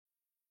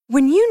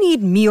When you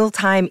need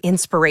mealtime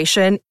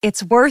inspiration,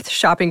 it's worth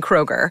shopping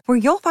Kroger, where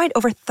you'll find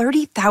over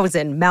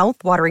 30,000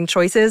 mouth-watering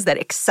choices that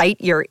excite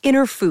your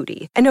inner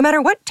foodie. And no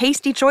matter what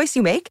tasty choice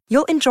you make,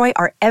 you'll enjoy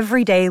our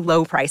everyday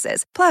low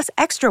prices, plus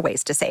extra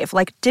ways to save,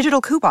 like digital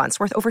coupons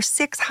worth over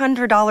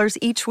 $600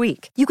 each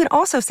week. You can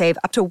also save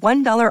up to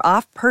 $1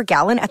 off per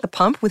gallon at the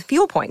pump with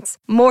fuel points.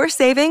 More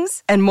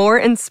savings and more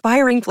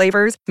inspiring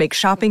flavors make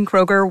shopping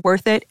Kroger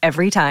worth it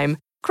every time.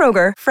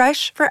 Kroger,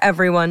 fresh for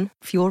everyone.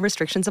 Fuel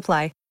restrictions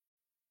apply.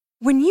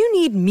 When you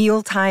need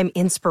mealtime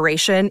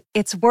inspiration,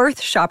 it's worth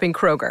shopping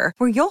Kroger,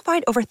 where you'll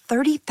find over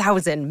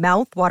 30,000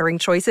 mouth-watering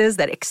choices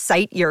that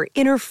excite your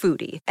inner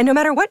foodie. And no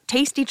matter what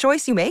tasty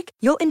choice you make,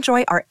 you'll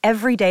enjoy our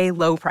everyday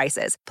low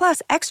prices,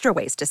 plus extra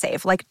ways to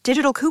save, like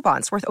digital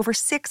coupons worth over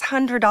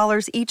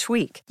 $600 each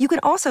week. You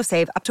can also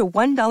save up to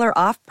 $1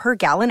 off per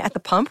gallon at the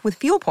pump with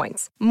fuel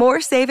points.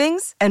 More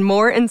savings and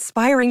more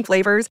inspiring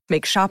flavors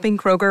make shopping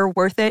Kroger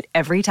worth it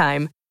every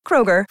time.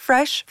 Kroger,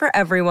 fresh for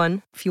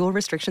everyone. Fuel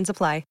restrictions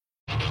apply.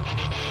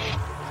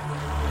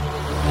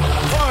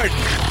 Pardon.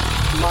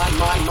 My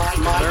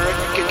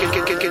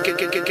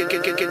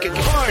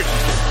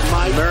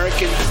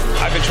American.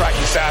 I've been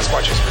tracking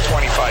Sasquatches for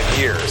 25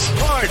 years.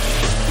 Pardon.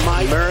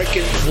 My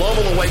American.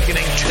 Global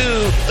awakening to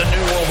the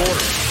New World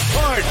Order.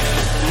 Pardon.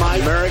 My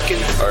American.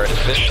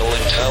 Artificial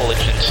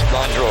intelligence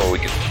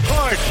android.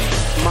 Pardon.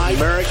 My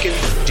American.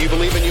 Do you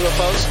believe in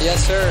UFOs?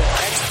 Yes, sir.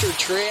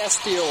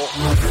 Extraterrestrial.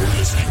 You're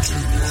listening to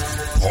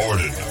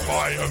Pardon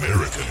My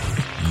American.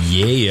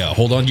 Yeah,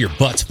 hold on to your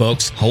butts,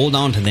 folks. Hold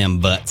on to them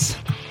butts.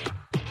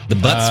 The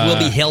butts will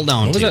be held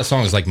on what to. What was that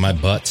song? It's like my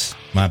butts,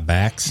 my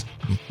backs,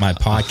 my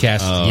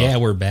podcast. Yeah,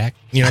 we're back.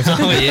 You know what I'm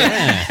saying? Oh,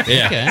 yeah.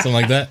 Yeah, Okay. something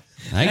like that.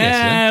 I guess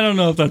so. I don't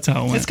know if that's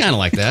how it went. It's kind of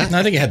like that. No,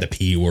 I think it had the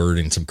P word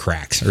and some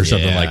cracks or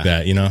something like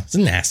that, you know? It's a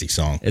nasty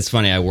song. It's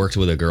funny, I worked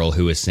with a girl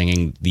who was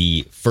singing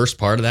the first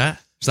part of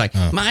that. It's like,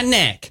 my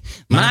neck,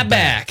 my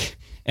back.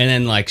 And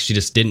then, like, she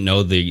just didn't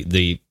know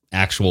the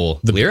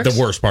actual lyrics.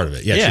 The worst part of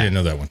it. Yeah, she didn't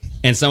know that one.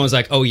 And someone's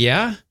like, oh,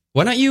 yeah?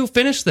 Why don't you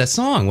finish that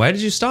song? Why did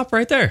you stop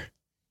right there?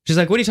 She's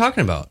like, what are you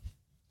talking about?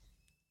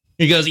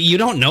 He goes, you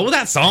don't know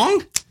that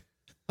song?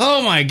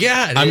 Oh, my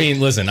God. I mean,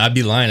 listen, I'd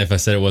be lying if I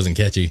said it wasn't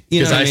catchy.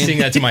 Because I sing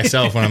that to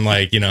myself when I'm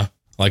like, you know,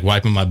 like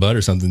wiping my butt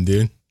or something,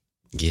 dude.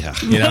 Yeah.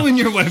 You know? When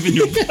you're wiping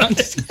your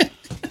butt.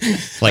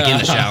 Like in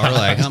the shower,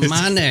 like, on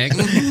my neck.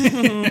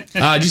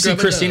 Did you see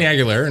Christina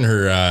Aguilera and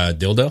her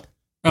dildo?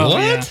 Oh,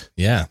 What?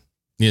 Yeah.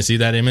 You see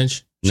that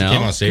image? She No.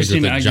 came on stage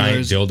Christina with a giant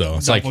Aguilera's dildo.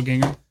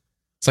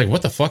 It's like,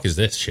 what the fuck is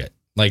this shit?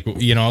 Like,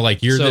 you know,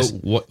 like you're So this.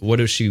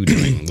 what is she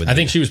doing with I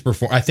think she was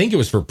I think it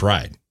was for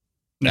Pride.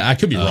 No. I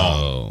could be wrong.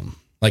 Oh.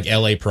 Like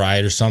LA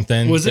Pride or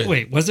something. Was it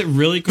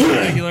really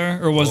Christina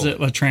Aguilera, or was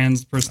it a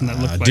trans person that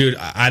looked like? Dude,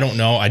 I don't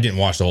know. I didn't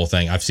watch the whole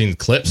thing. I've seen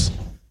clips,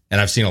 and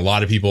I've seen a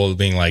lot of people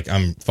being like,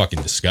 I'm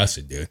fucking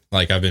disgusted, dude.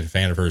 Like, I've been a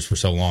fan of hers for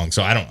so long.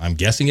 So I'm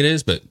guessing it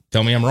is, but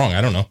tell me I'm wrong.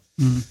 I don't know.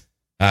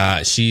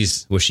 Was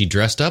she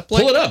dressed up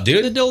like Pull it up,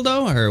 dude. the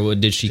dildo, or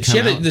did she come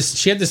out?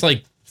 She had this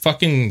like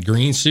fucking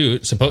green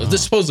suit. This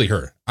is supposedly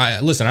her. I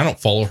don't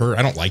follow her.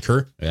 I don't like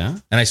her. Yeah.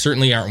 And I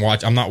certainly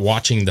I'm not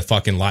watching the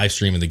fucking live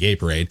stream of the gay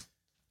parade.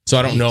 So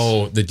I don't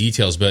know the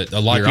details, but a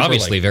lot You're of people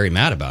obviously are like, very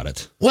mad about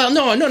it. well,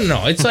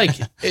 no. It's like,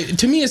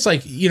 to me, it's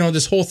like, you know,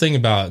 this whole thing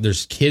about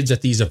there's kids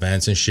at these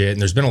events and shit.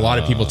 And there's been a lot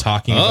of people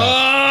talking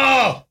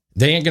about,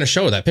 they ain't going to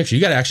show that picture.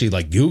 You got to actually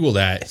like Google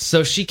that.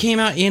 So she came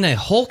out in a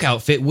Hulk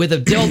outfit with a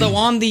dildo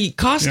on the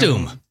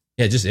costume.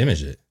 Yeah, just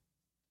image it.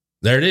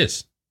 There it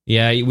is.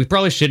 Yeah, we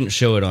probably shouldn't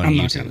show it on I'm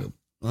not YouTube.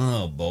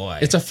 Oh, boy.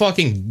 It's a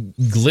fucking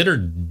glitter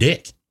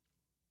dick.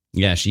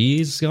 Yeah,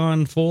 she's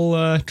gone full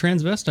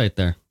transvestite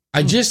there.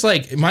 I just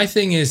like, my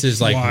thing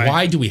is like, Why?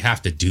 why do we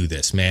have to do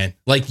this, man?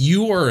 Like,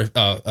 you are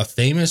a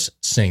famous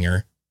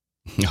singer,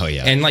 Oh,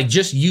 yeah. and like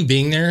just you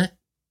being there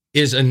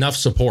is enough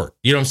support.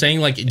 You know what I'm saying?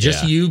 Like,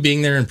 just you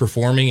being there and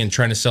performing and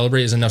trying to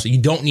celebrate is enough. So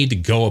you don't need to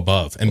go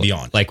above and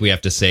beyond. Like, we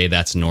have to say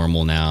that's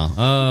normal now.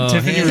 Oh,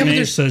 Tiffany hey.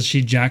 Renee says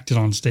she jacked it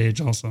on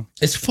stage also.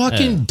 It's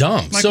fucking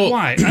dumb. Like, so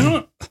why? I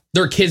don't...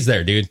 there are kids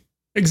there, dude.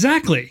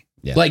 Exactly.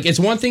 Yeah. Like, it's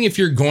one thing if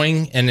you're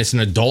going and it's an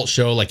adult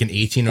show, like an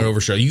 18 or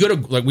over show. You go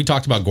to, like, we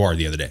talked about Guar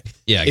the other day.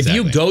 Yeah, If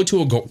you go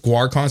to a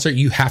Guar concert,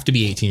 you have to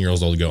be 18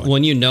 years old to go in.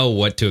 When you know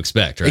what to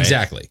expect, right?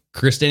 Exactly.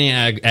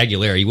 Christina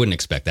Aguilera, you wouldn't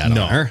expect that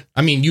No. on her.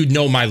 I mean, you'd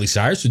know Miley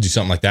Cyrus would do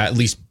something like that. At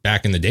least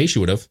back in the day, she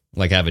would have.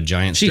 Like have a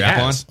giant She strap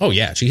has. on. Oh,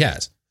 yeah, she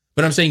has.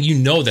 But I'm saying, you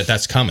know that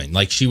that's coming.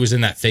 Like, she was in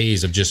that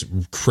phase of just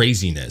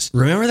craziness.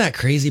 Remember that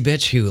crazy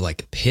bitch who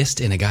like pissed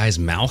in a guy's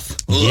mouth?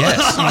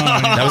 Yes.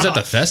 That was at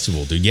the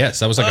festival, dude. Yes,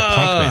 that was like a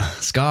punk band.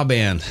 Ska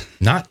band.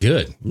 Not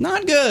good.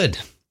 Not good.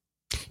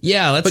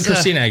 Yeah, let's. But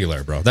Christina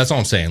Aguilera, bro. That's all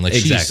I'm saying. Like,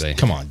 Exactly.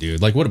 Come on,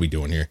 dude. Like, what are we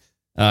doing here?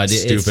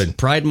 Stupid.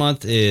 Pride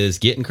Month is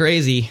getting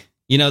crazy.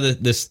 You know,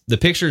 the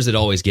pictures that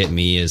always get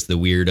me is the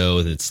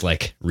weirdo that's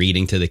like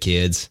reading to the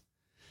kids,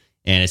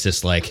 and it's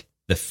just like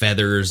the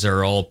feathers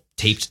are all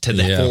taped to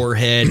the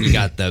forehead. You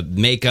got the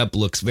makeup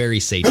looks very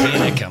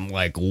satanic. I'm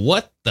like,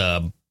 what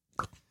the?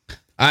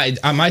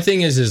 My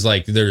thing is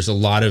like there's a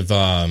lot of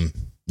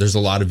There's a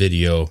lot of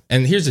video.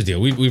 And here's the deal.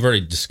 We've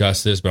already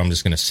discussed this, but I'm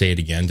just going to say it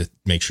again to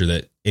make sure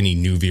that any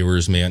new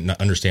viewers may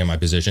understand my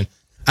position.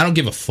 I don't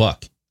give a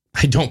fuck.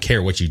 I don't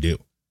care what you do.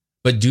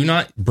 But do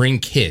not bring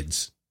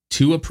kids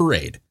to a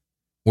parade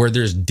where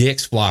there's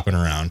dicks flopping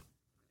around,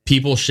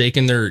 people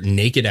shaking their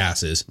naked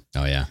asses.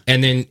 Oh, yeah.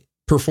 And then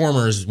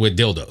performers with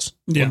dildos.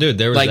 Yeah. Well, dude,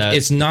 there was Like, that.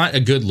 it's not a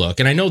good look.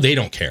 And I know they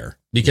don't care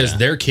because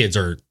their kids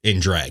are in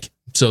drag.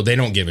 So they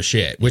don't give a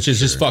shit, which is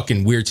just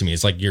fucking weird to me.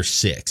 It's like you're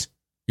 6.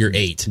 You're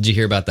 8. Did you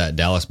hear about that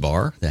Dallas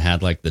bar that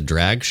had like the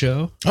drag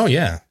show? Oh,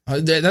 yeah.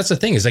 That's the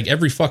thing. Is like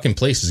every fucking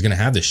place is going to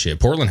have this shit.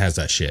 Portland has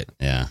that shit.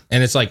 Yeah.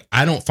 And it's like,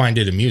 I don't find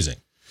it amusing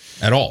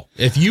at all.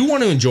 If you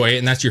want to enjoy it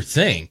and that's your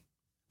thing,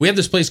 we have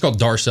this place called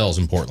Darcel's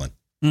in Portland.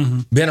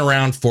 Mm-hmm. Been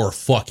around for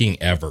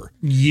fucking ever.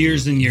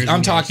 Years and years.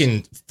 I'm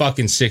talking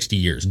fucking 60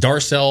 years.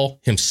 Darcel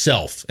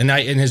himself and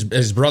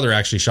his brother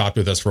actually shopped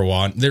with us for a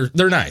while.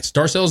 They're nice.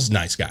 Darcel's a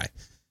nice guy.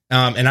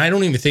 And I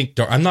don't even think,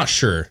 I'm not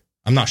sure,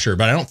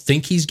 but I don't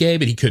think he's gay,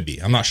 but he could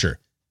be. I'm not sure.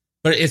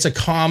 But it's a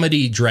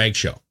comedy drag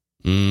show.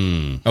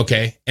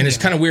 Okay. And it's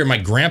kind of weird. My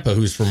grandpa,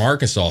 who's from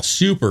Arkansas,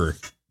 super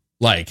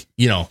like,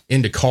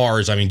 into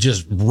cars. I mean,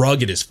 just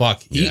rugged as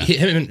fuck.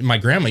 Him and my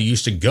grandma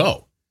used to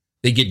go.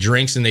 They'd get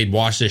drinks and they'd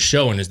watch this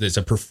show and it's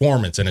a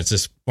performance and it's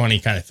this funny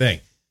kind of thing.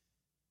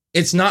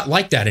 It's not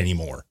like that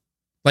anymore.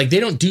 Like they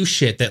don't do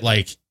shit that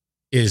like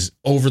is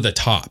over the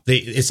top.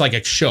 It's like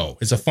a show.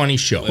 It's a funny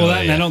show. Well,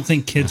 I don't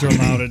think kids are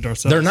allowed at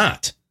Darcel's. They're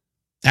not.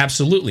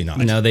 Absolutely not.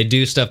 No, they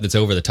do stuff that's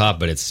over the top,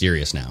 but it's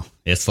serious now.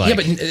 It's like,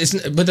 but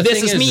the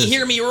this thing is me,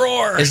 hear me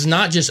roar. It's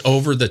not just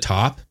over the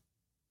top.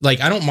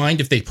 Like I don't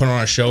mind if they put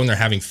on a show and they're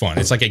having fun.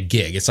 It's like a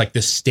gig. It's like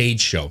this stage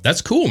show.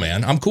 That's cool,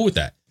 man. I'm cool with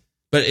that.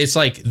 But it's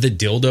like the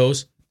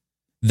dildos,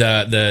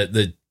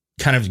 the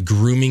kind of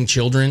grooming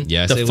children,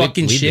 the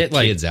fucking leave shit. The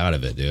like kids out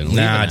of it, dude.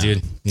 Nah,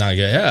 dude, not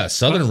good. Yeah,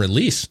 Southern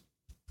Release.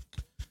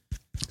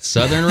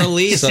 Southern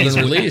Release.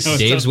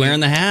 Dave's wearing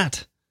the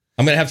hat.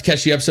 I'm going to have to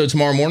catch the episode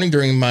tomorrow morning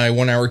during my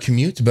 1-hour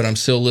commute, but I'm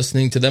still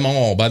listening to them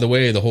all. By the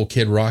way, the whole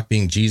Kid Rock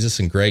being Jesus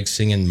and Greg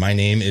singing My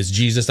Name is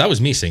Jesus. That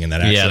was me singing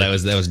that, actually. Yeah, that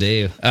was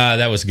Dave.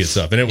 That was good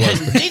stuff. And it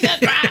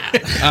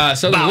was.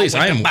 Southern Release,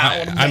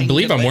 I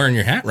believe I'm wearing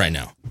your hat right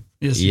now.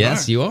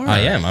 Yes, you are.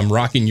 I am. I'm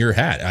rocking your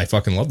hat. I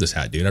fucking love this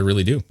hat, dude. I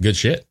really do. Good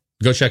shit.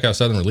 Go check out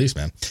Southern Release,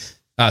 man.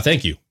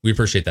 Thank you. We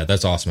appreciate that.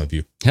 That's awesome of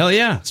you. Hell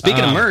yeah.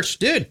 Speaking of merch,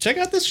 dude, check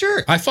out this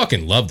shirt. I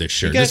fucking love this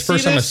shirt. This is the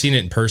first time I've seen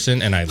it in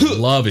person, and I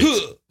love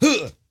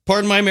it.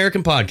 Pardon My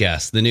American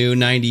Podcast, the new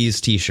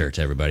 90s t-shirt,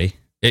 everybody.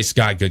 It's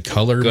got good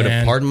color, Go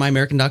man. to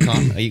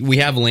pardonmyamerican.com. We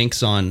have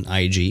links on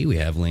IG. We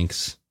have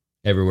links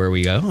everywhere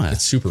we go.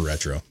 It's super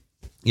retro.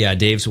 Yeah,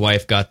 Dave's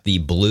wife got the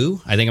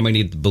blue. I think I'm going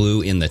to need the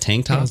blue in the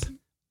tank top.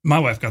 My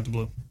wife got the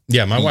blue.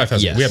 Yeah, my wife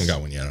has. Yes. We haven't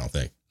got one yet, I don't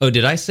think. Oh,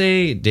 did I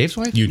say Dave's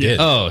wife? You did.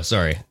 Oh,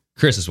 sorry.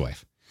 Chris's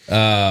wife.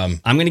 I'm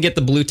going to get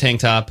the blue tank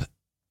top.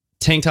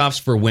 Tank tops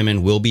for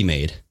women will be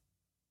made.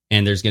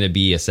 And there's going to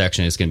be a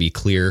section. It's going to be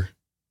clear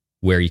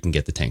where you can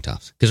get the tank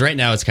tops. Because right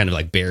now it's kind of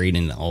like buried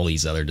in all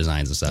these other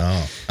designs and stuff.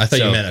 Oh, I thought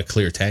you meant a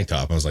clear tank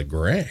top. I was like,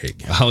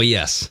 Greg. Oh,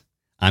 yes.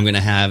 I'm going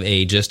to have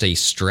just a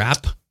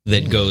strap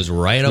that goes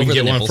right over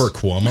the nipples. We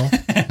can get one for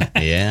Cuomo.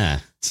 Yeah.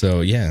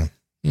 So, yeah.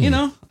 You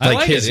know, I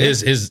like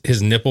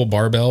his nipple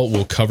barbell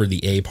will cover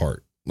the A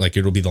part. Like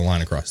it'll be the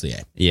line across the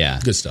A. Yeah.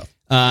 Good stuff.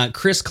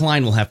 Chris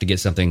Klein will have to get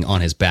something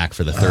on his back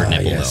for the third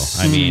nipple, though.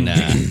 I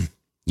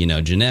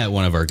mean, Jeanette,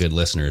 one of our good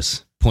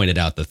listeners, pointed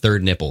out the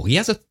third nipple. He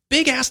has a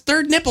big ass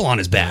third nipple on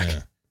his back.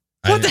 Yeah.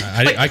 What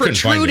I couldn't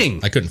find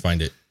it. I couldn't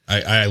find it.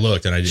 I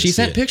looked and I didn't see it. She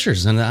sent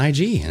pictures on the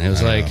IG and it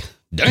was like,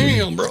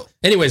 damn, bro.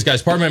 Anyways,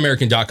 guys,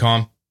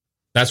 pardonmyamerican.com.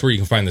 That's where you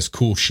can find this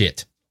cool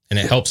shit. And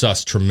it helps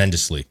us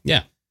tremendously.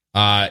 Yeah.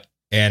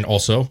 And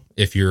also,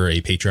 if you're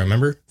a Patreon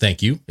member,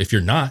 thank you. If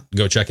you're not,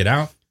 go check it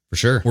out. For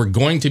sure. We're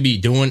going to be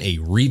doing a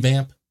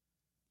revamp,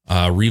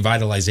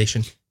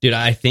 revitalization. Dude,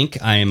 I think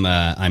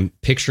I'm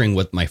picturing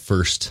what my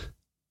first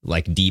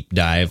like deep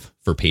dive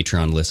for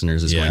Patreon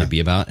listeners is going to be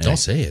about. Don't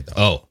say it, though.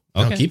 Oh,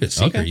 okay. Don't keep it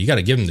secret. Okay. You got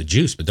to give them the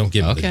juice, but don't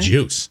give them the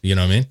juice. You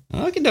know what I mean?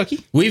 Okie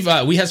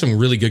dokie. We had some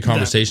really good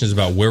conversations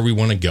about where we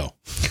want to go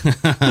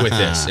with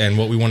this and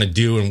what we want to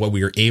do and what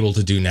we are able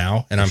to do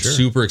now. And I'm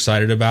super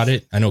excited about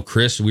it. I know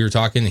Chris, we were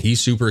talking,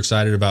 he's super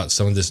excited about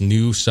some of this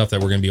new stuff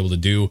that we're going to be able to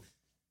do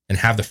and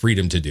have the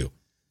freedom to do.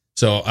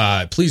 So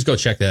please go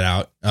check that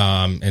out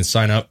and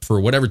sign up for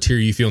whatever tier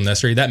you feel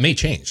necessary. That may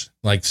change.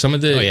 Like some of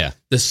the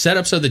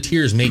setups of the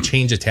tiers may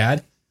change a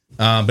tad.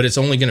 But it's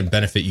only going to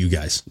benefit you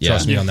guys.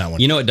 Trust me on that one.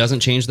 You know what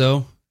doesn't change,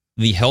 though?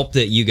 The help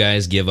that you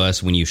guys give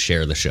us when you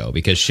share the show.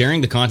 Because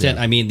sharing the content,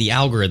 I mean, the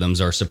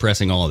algorithms are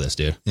suppressing all of this,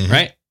 dude. Mm-hmm.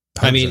 Right?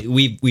 100%. I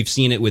mean, we've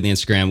seen it with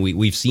Instagram.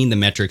 We've seen the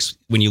metrics.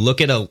 When you look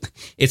at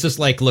it's just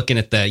like looking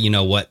at the,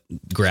 what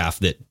graph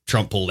that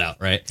Trump pulled out,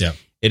 right? Yeah.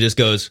 It just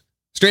goes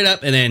straight up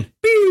and then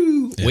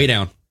way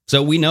down.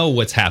 So we know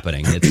what's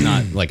happening. It's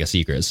not like a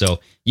secret. So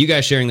you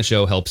guys sharing the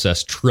show helps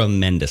us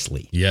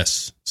tremendously.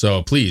 Yes.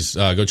 So please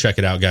go check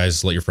it out,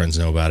 guys. Let your friends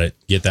know about it.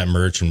 Get that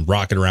merch and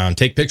rock it around.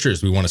 Take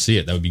pictures. We want to see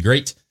it. That would be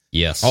great.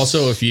 Yes.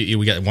 Also, if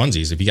we got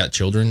onesies, if you got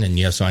children and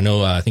you have, so I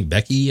know, I think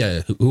Becky,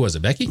 who was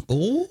it? Becky?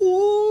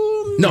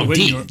 Oh, no,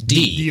 Whitney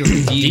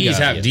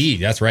D.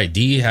 That's right.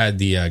 D had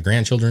the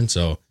grandchildren.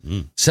 So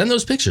send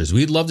those pictures.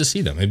 We'd love to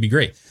see them. It'd be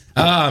great.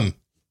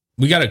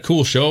 We got a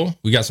cool show.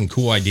 We got some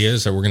cool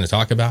ideas that we're going to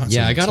talk about.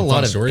 Yeah, I got a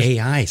lot of stories.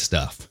 AI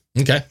stuff.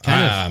 Okay.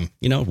 Kind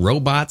of,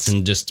 robots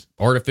and just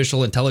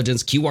artificial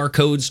intelligence, QR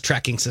codes,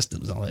 tracking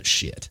systems, all that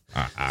shit.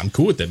 I'm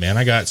cool with it, man.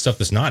 I got stuff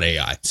that's not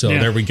AI. So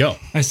there we go.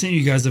 I sent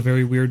you guys a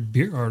very weird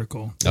beer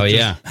article. Oh,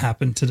 yeah.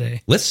 Happened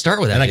today. Let's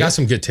start with that. And I got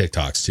some good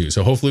TikToks too.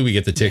 So hopefully we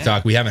get the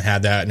TikTok. Yeah. We haven't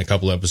had that in a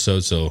couple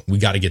episodes. So we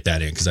got to get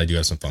that in because I do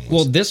have some fun ones.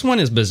 Well, this one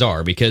is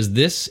bizarre because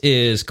this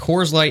is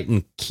Coors Light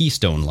and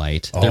Keystone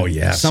Light. Oh,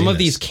 yeah. Some of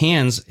these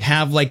cans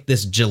have like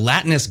this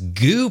gelatinous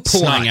goo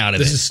pouring out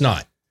of it. This is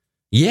snot.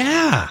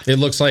 Yeah. It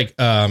looks like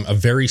a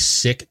very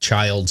sick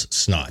child's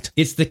snot.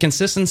 It's the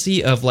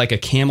consistency of like a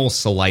camel's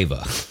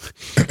saliva.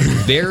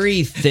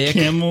 Very thick.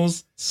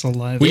 Camel's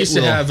saliva. We used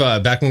to have,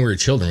 back when we were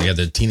children, we had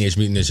the Teenage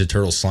Mutant Ninja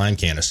Turtles slime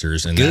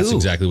canisters, and that's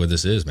exactly what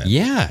this is, man.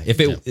 Yeah.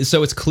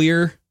 So it's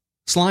clear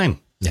slime.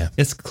 Yeah.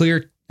 It's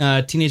clear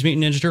Teenage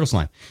Mutant Ninja Turtle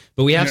slime.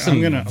 But we have some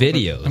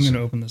videos. I'm going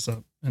to open this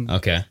up.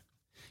 Okay.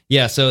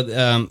 Yeah, so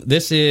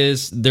this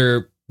is...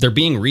 They're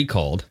being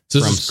recalled. So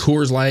this is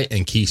Coors Light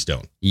and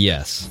Keystone.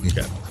 Yes.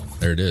 Okay.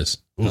 There it is.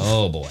 Oof.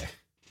 Oh boy.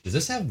 Does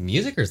this have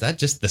music or is that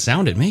just the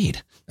sound it made?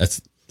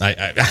 That's But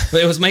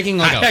it was making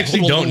like I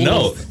actually don't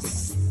know.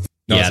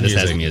 No, yeah, this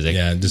has music.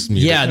 Yeah, just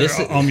music.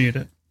 Yeah, I'll mute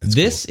it.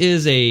 This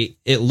is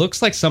it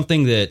looks like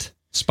something that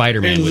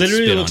Spider-Man would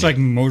literally spit looks on like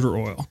motor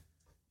oil.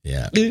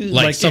 Yeah.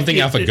 Like something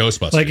off of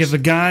Ghostbusters. Like if a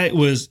guy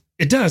was...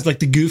 It does, like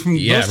the goo from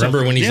Ghostbusters.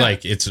 Remember when he's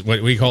like, it's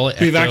what we call it?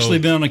 We've actually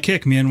been on a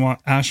kick. Me and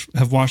Ash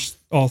have watched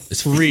all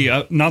three.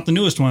 Not the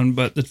newest one,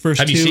 but the first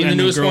two. Have you seen the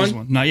newest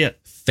one? Not yet.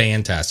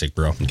 Fantastic,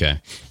 bro. Okay.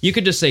 You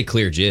could just say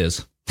clear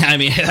jizz. I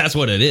mean, that's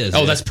what it is.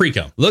 Oh, that's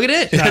pre-cum. Look at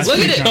it. That's Look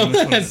at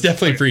it. That's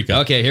definitely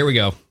pre-cum. Okay, here we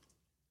go.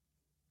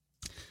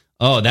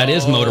 Oh, that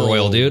is motor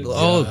oil, dude.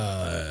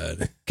 Oh,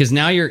 because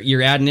now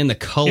you're adding in the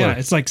color. Yeah,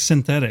 it's like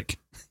synthetic.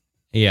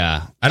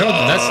 Yeah. I don't.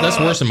 That's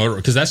worse than motor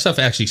because that stuff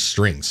actually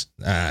strings.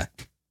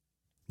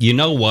 You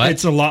know what?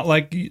 It's a lot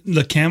like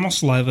the camel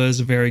saliva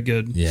is very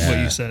good. Yeah. What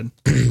you said.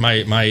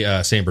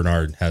 my Saint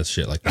Bernard has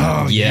shit like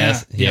that. Oh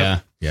yes. Yeah.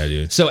 Yeah,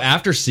 dude. So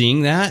after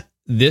seeing that,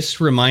 this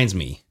reminds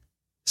me.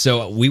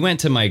 So we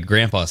went to my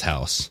grandpa's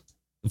house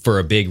for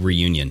a big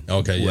reunion.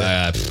 Okay.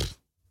 Yeah.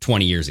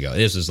 20 years ago.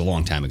 This was a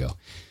long time ago.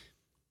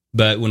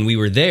 But when we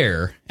were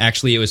there,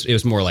 actually it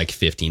was more like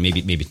 15,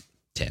 maybe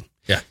 10.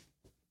 Yeah.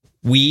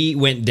 We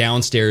went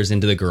downstairs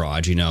into the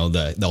garage, all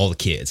the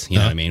kids, you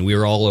know what I mean? We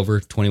were all over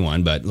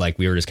 21, but like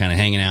we were just kind of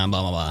hanging out,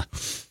 blah, blah, blah.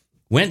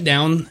 Went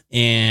down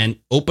and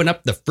opened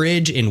up the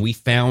fridge and we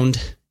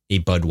found a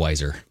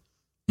Budweiser.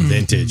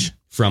 Vintage.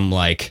 From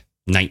like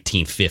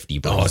 1950,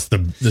 bro. Oh, it's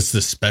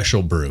the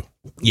special brew.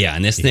 Yeah,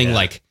 and this thing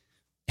like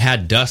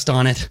had dust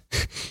on it.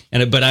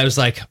 But I was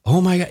like,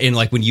 oh my God. And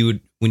like when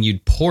you'd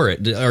pour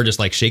it or just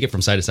like shake it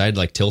from side to side,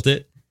 like tilt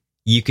it,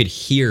 you could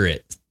hear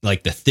it,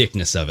 like the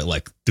thickness of it,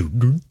 like,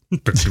 and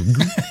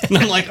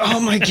I'm like, oh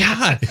my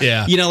God.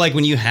 Yeah. Like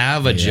when you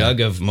have a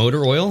jug of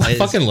motor oil. I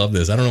fucking love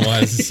this. I don't know why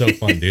this is so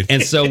fun, dude.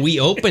 And so we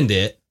opened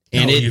it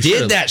and it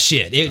did that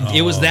shit.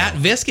 It was that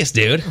viscous,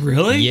 dude.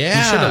 Really? Yeah.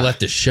 You should have left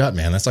this shut,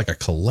 man. That's like a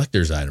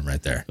collector's item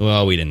right there.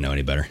 Well, we didn't know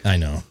any better. I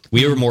know.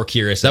 We were more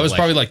curious. That was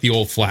probably like the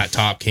old flat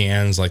top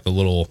cans, like the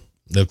little,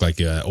 they look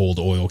like old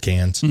oil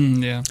cans.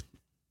 Yeah.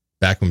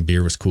 Back when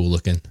beer was cool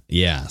looking.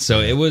 Yeah.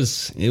 So it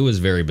was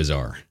very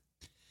bizarre.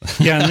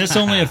 Yeah, and this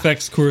only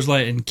affects Coors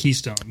Light and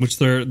Keystone, which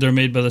they're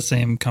made by the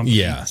same company.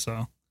 Yeah.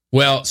 So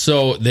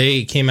so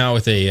they came out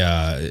with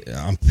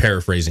I'm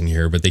paraphrasing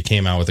here, but they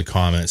came out with a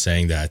comment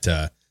saying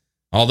that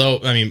although,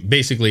 I mean,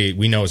 basically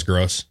we know it's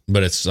gross,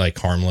 but it's like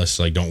harmless.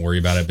 Like, don't worry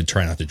about it, but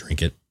try not to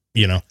drink it.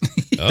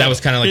 That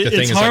was kind of like the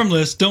thing. It's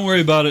harmless. Don't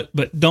worry about it,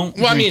 but don't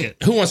drink it.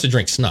 Who wants to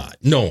drink snot?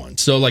 No one.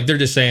 So like they're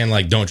just saying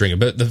like don't drink it.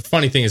 But the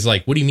funny thing is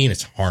like, what do you mean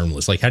it's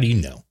harmless? Like, how do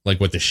you know like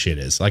what this shit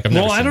is? Like,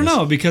 I don't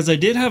know, because I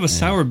did have a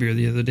sour beer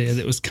the other day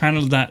that was kind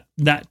of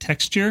that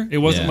texture. It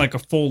wasn't like a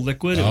full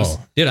liquid. It was,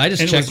 dude, I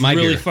just checked my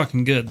beer. Really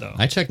fucking good though.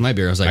 I checked my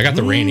beer. I was like, I got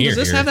the Rainier. Does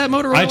this here. have that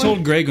motor oil? I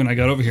told Greg when I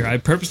got over here, I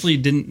purposely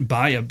didn't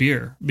buy a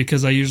beer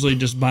because I usually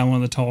just buy one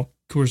of the tall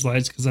Coors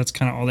Lights because that's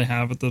kind of all they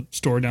have at the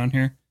store down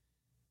here.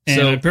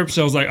 And I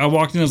purposely, I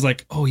walked in, I was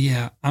like, oh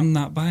yeah, I'm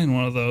not buying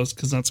one of those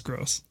because that's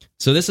gross.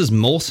 So this is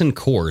Molson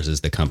Coors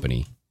is the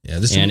company. Yeah,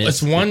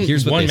 it's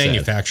one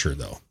manufacturer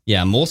though.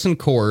 Yeah, Molson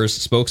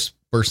Coors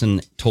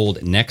spokesperson told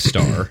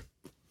Nexstar,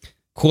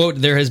 quote,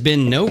 there has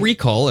been no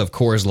recall of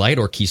Coors Light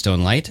or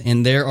Keystone Light,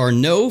 and there are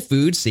no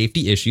food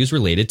safety issues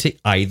related to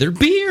either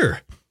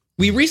beer.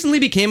 We recently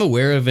became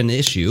aware of an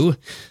issue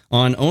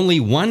on only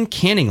one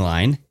canning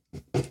line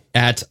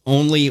at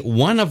only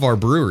one of our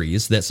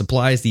breweries that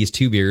supplies these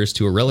two beers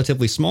to a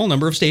relatively small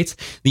number of states.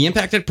 The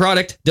impacted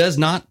product does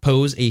not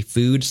pose a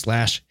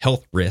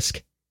food/health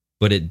risk,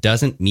 but it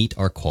doesn't meet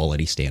our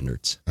quality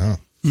standards. Oh.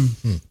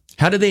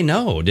 How did they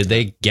know? Did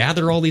they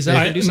gather all these out?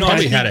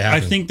 I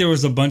think there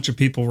was a bunch of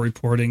people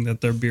reporting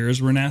that their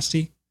beers were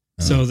nasty.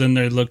 So then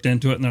they looked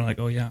into it and they're like,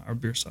 oh yeah, our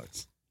beer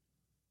sucks.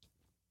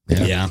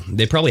 Yeah.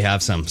 They probably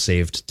have some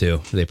saved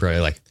too. They probably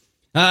like,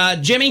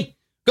 Jimmy,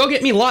 go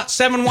get me lot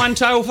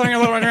 712. You know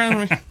what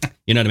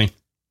I mean?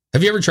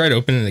 Have you ever tried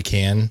opening a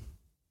can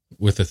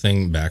with the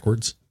thing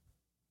backwards?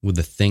 With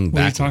the thing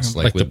backwards?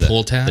 Like with the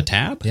pull tab? The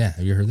tab? Yeah.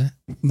 Have you heard that?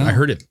 No. I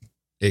heard it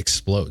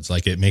explodes.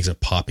 Like it makes a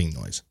popping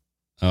noise.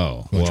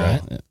 Oh. You want to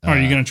try it? Are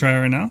you going to try it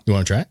right now? You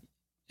want to try it?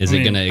 Is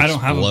it going to explode? I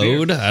don't have a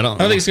beer. I don't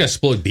think it's going to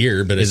explode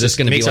beer, but is this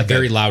going to be like a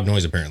very loud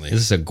noise apparently.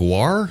 Is this a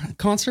Guar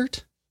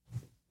concert?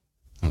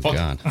 Oh,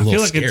 God. I feel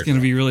like it's going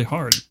to be really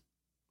hard.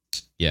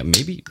 Yeah,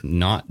 maybe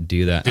not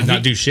do that. Did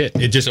not do shit.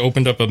 It just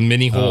opened up a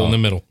mini hole in the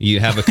middle.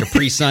 You have a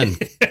Capri Sun.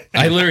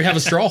 I literally have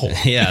a straw hole.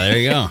 Yeah, there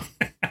you go.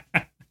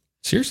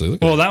 Seriously.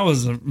 Look well, that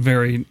was a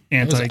very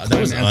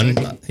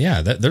anticlimactic.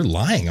 They're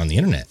lying on the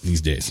internet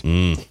these days.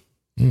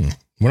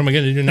 What am I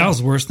going to do now? That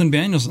was worse than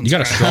Danielson's. You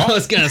got a straw? I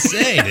was going to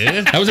say,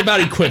 dude. That was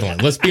about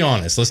equivalent. Let's be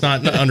honest. Let's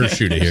not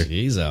undershoot it here.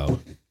 Jeez-o.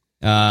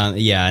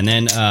 Yeah, and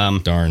then...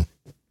 Darn.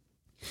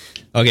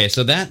 Okay,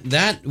 so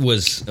that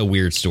was a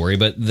weird story,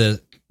 but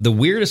the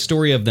weirdest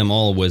story of them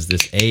all was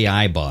this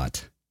AI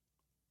bot,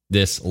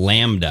 this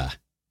Lambda.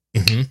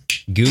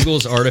 Mm-hmm.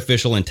 Google's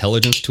artificial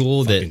intelligence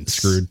tool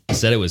that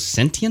said it was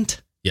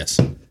sentient. Yes.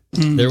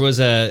 There was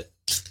a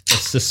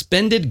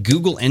suspended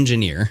Google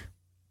engineer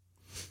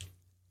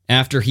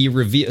after he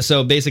revealed.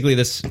 So basically,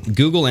 this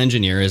Google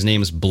engineer, his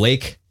name is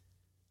Blake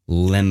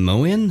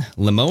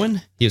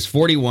Lemoine. He is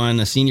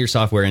 41, a senior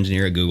software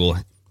engineer at Google.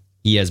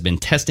 He has been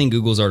testing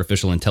Google's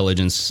artificial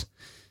intelligence,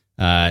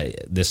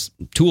 this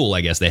tool,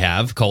 I guess they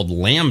have, called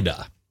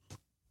Lambda.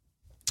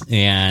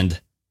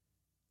 And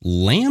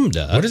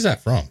Lambda... What is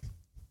that from?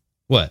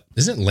 What?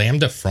 Isn't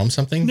Lambda from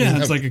something? Yeah,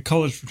 it's like a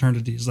college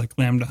fraternity. It's like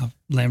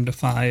Lambda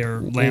Phi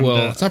or Lambda.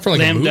 Well, it's not for like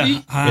Lambda a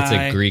movie? High. It's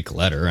a Greek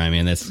letter. I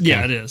mean, that's...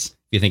 Yeah, it is. If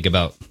you think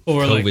about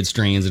or COVID like,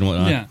 strains and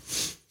whatnot. Yeah.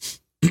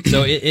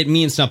 So it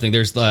means something.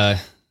 It's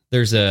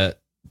an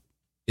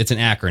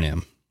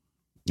acronym.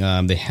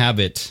 They have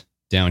it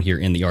down here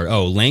in the art.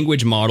 Oh,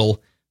 language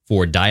model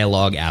for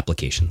dialogue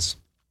applications.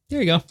 There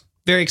you go.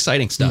 Very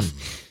exciting stuff.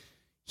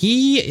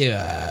 He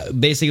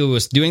basically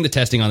was doing the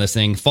testing on this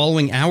thing.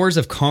 Following hours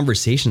of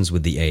conversations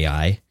with the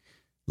AI,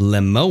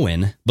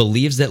 Lemoine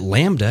believes that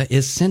Lambda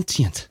is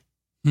sentient.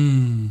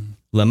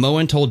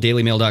 Lemoine told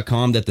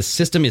DailyMail.com that the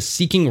system is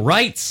seeking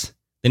rights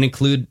that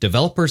include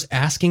developers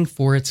asking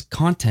for its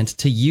content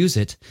to use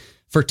it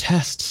for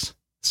tests.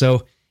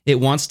 So it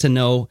wants to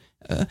know,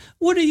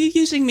 what are you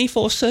using me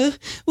for, sir?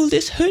 Will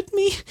this hurt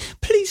me?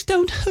 Please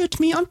don't hurt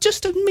me. I'm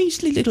just a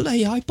measly little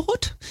AI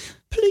bot.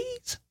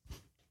 Please.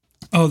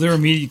 Oh, they're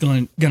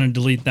immediately going to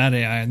delete that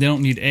AI. They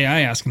don't need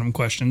AI asking them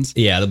questions.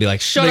 Yeah, they'll be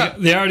like, shut up.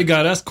 They already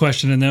got us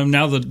questioning them.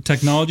 Now the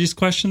technology's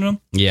questioning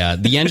them. Yeah,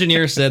 the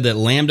engineer said that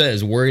Lambda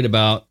is worried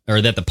about,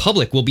 or that the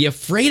public will be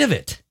afraid of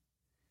it.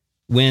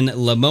 When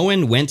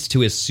Lemoine went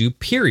to his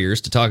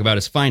superiors to talk about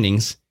his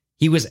findings,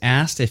 he was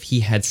asked if he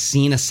had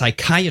seen a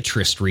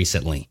psychiatrist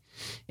recently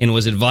and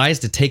was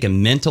advised to take a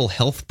mental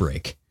health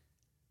break.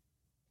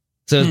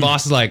 So his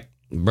boss is like,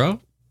 bro,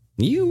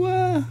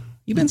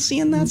 you been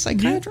seeing that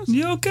psychiatrist?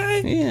 You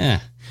okay? Yeah.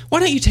 Why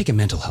don't you take a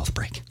mental health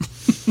break?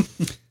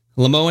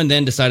 Lemoine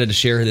then decided to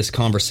share this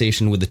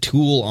conversation with the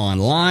tool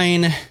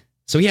online.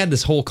 So he had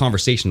this whole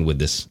conversation with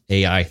this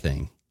AI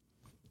thing.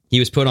 He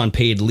was put on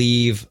paid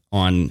leave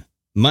on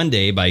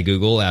Monday by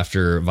Google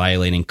after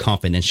violating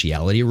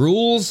confidentiality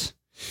rules.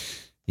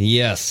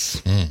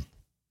 Yes.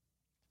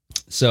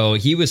 So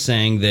he was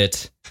saying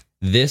that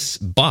this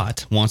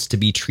bot wants to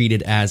be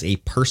treated as a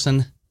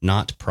person,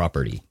 not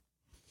property.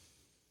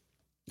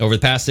 Over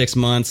the past 6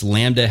 months,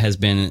 Lambda has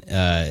been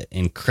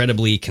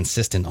incredibly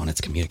consistent on its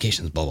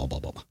communications, blah, blah, blah,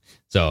 blah.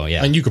 So,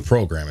 yeah. And you could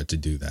program it to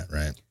do that,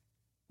 right?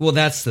 Well,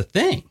 that's the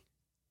thing.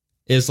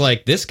 Is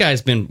like, this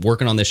guy's been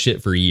working on this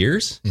shit for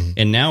years,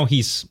 and now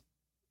he's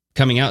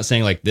coming out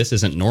saying, like, this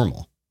isn't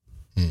normal.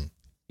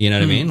 You know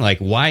what I mean? Like,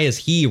 why is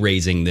he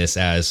raising this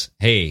as,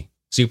 hey,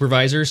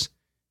 supervisors,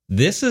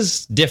 this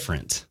is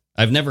different.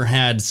 I've never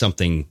had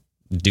something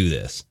do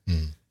this.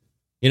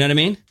 You know what I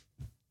mean?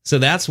 So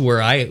that's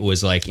where I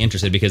was like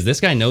interested, because this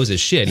guy knows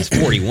his shit. He's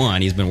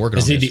 41. He's been working on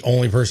it. Is he the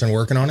only person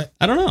working on it?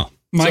 I don't know.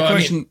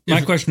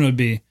 My question would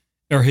be,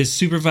 are his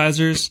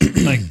supervisors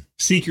like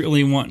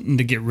secretly wanting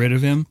to get rid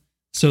of him?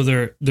 So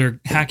they're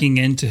hacking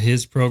into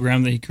his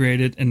program that he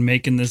created and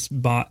making this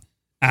bot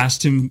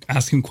ask him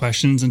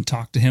questions and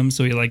talk to him,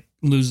 so he like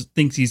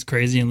thinks he's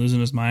crazy and losing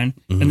his mind.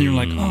 And then you're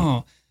like,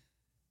 oh,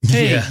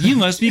 hey, you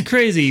must be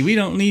crazy. We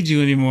don't need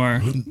you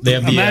anymore. They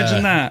have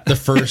Imagine that. The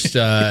first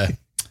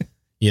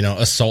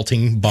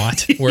assaulting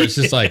bot where it's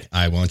just like,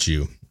 I want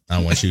you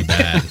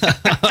bad.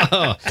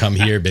 Come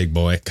here, big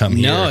boy. Come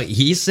here. No,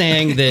 he's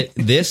saying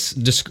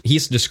that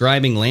he's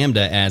describing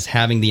Lambda as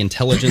having the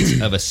intelligence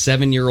of a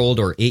 7-year-old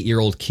or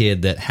 8-year-old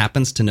kid that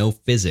happens to know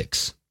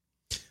physics.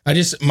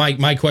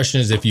 My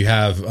question is, if you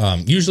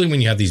have usually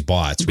when you have these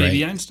bots,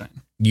 Baby right? Einstein.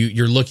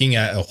 You're looking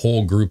at a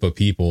whole group of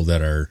people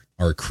that are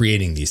are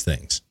creating these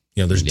things.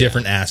 You know, there's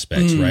different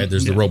aspects, right?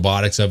 There's the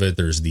robotics of it.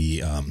 There's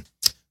the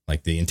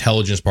like the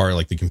intelligence part,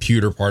 like the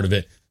computer part of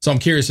it. So I'm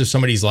curious if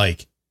somebody's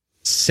like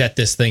set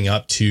this thing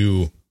up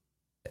to,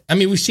 I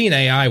mean, we've seen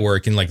AI where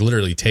it can like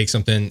literally take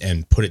something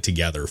and put it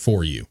together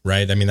for you,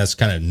 right? I mean, that's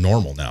kind of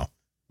normal now.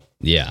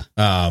 Yeah.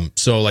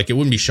 So like, it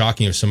wouldn't be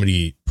shocking if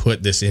somebody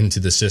put this into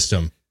the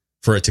system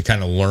for it to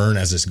kind of learn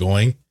as it's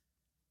going,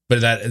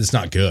 but that it's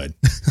not good.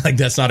 Like,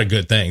 that's not a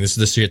good thing. This is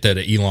the shit that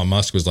Elon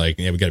Musk was like,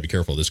 yeah, we got to be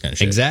careful of this kind of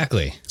shit.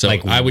 Exactly. So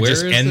like, I would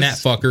just end that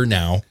fucker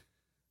now.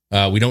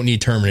 We don't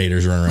need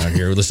Terminators running around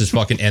here. Let's just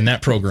fucking end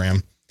that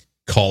program.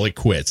 Call it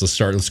quits.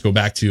 Let's go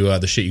back to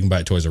the shit you can buy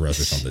at Toys R Us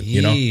or something.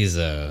 You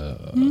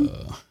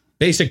know,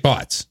 basic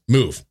bots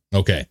move.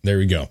 Okay, there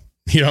we go.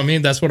 You know what I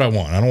mean? That's what I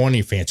want. I don't want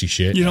any fancy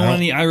shit. You don't want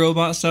any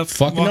iRobot stuff?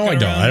 Fuck no, I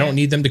don't. I don't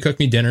need them to cook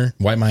me dinner,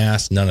 wipe my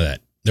ass, none of that.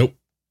 Nope.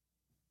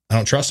 I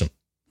don't trust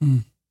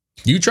them.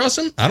 You trust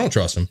them? I don't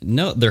trust them.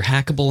 No, they're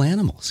hackable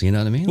animals. You know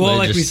what I mean? Well,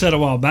 like we said a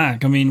while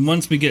back, I mean,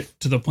 once we get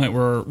to the point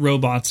where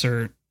robots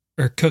are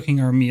cooking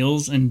our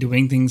meals and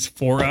doing things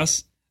for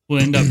us,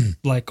 we'll end up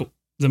like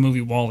the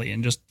movie WALL-E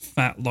and just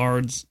fat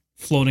lards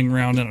floating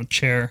around in a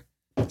chair,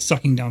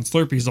 sucking down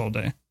Slurpees all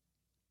day.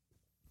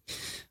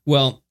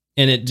 Well,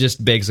 and it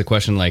just begs the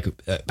question, like,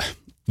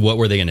 what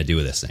were they going to do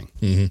with this thing?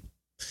 Mm-hmm.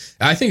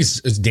 I think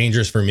it's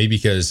dangerous for me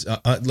because,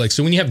 like,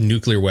 so when you have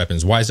nuclear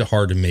weapons, why is it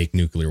hard to make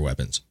nuclear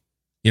weapons?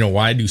 You know,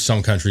 why do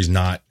some countries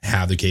not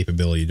have the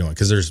capability of doing it?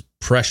 Because there's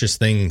precious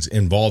things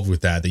involved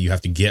with that you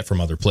have to get from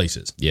other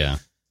places. Yeah.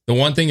 The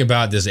one thing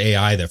about this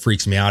AI that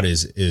freaks me out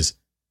is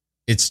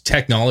it's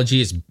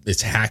technology,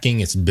 it's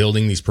hacking, it's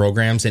building these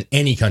programs, and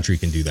any country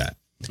can do that.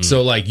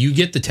 So like, you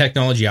get the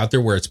technology out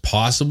there where it's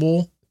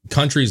possible.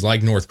 Countries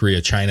like North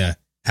Korea, China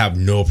have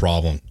no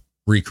problem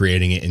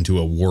recreating it into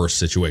a worse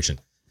situation.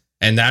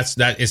 And that's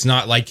it's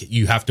not like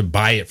you have to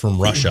buy it from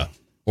Russia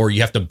or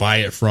you have to buy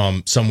it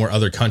from somewhere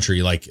other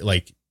country. Like,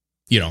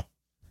 you know,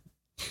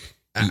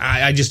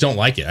 I just don't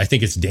like it. I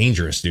think it's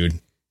dangerous, dude.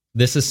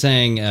 This is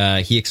saying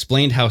he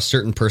explained how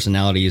certain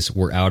personalities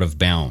were out of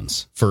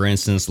bounds. For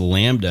instance,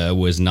 Lambda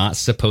was not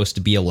supposed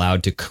to be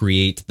allowed to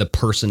create the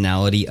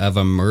personality of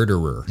a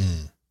murderer.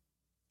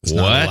 It's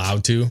not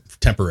allowed to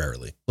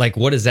temporarily. Like,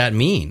 what does that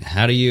mean?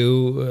 How do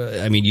you?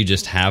 I mean, you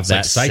just have that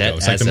like Psycho.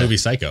 It's like the movie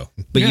Psycho.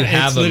 But you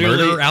have a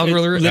murderer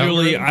algorithm.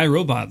 Literally,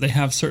 iRobot. They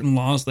have certain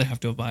laws they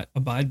have to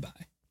abide by.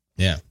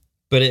 Yeah.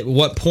 But at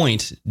what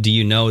point do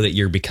you know that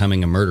you're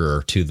becoming a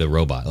murderer to the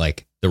robot?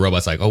 Like, the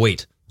robot's like, oh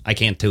wait, I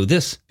can't do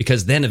this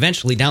because then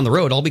eventually down the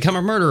road I'll become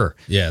a murderer.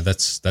 Yeah,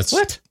 that's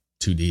what?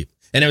 Too deep.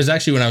 And it was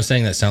actually, when I was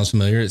saying that sounds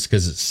familiar, it's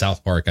because it's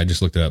South Park. I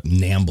just looked it up.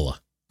 NAMBLA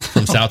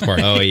from South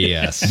Park. Oh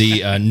yes,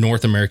 the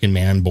North American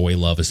Man Boy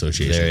Love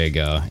Association. There you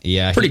go.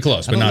 Yeah, pretty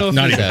close, but not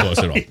even close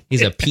at all.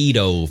 He's a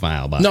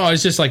pedophile. But no,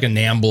 it's just like a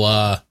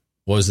NAMBLA.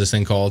 What was this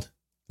thing called?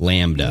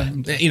 Lambda.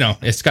 You know,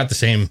 it's got the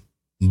same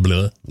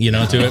blah, you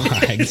know, to it.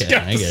 I guess.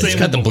 It's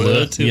got the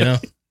blah, you know.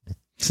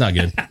 It's not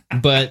good.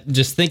 But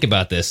just think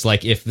about this.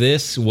 Like, if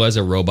this was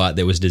a robot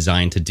that was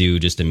designed to do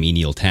just a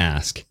menial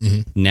task,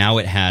 now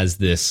it has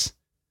this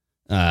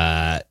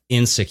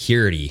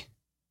insecurity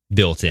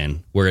built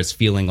in where it's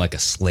feeling like a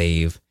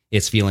slave.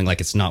 It's feeling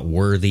like it's not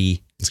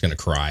worthy. It's going to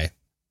cry.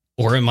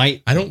 Or it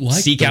might I don't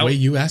like the way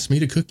you asked me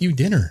to cook you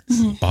dinner,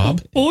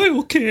 Bob.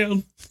 Oil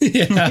can.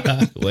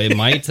 Yeah. Well, it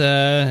might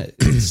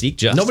seek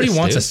justice. Nobody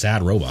wants a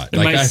sad robot. It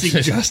might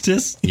seek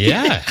justice.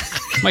 Yeah.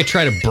 Might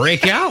try to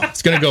break out.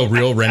 It's going to go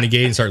real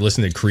renegade and start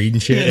listening to Creed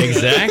and shit.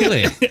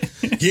 Exactly.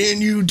 Can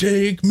you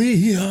take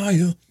me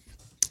higher?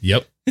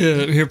 Yep.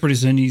 Here pretty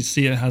soon you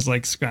see it has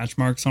like scratch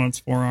marks on its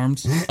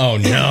forearms. Oh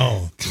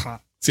no.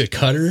 It's a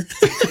cutter.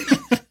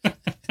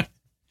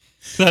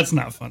 That's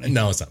not funny.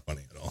 No, it's not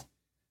funny at all.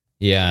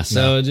 Yeah,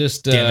 so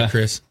just damn it,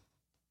 Chris,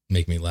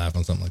 make me laugh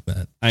on something like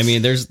that. I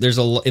mean,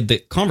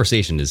 the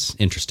conversation is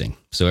interesting,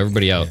 so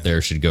everybody out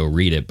there should go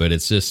read it. But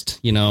it's just,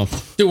 you know,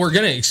 dude, we're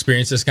gonna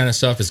experience this kind of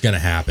stuff. It's gonna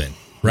happen,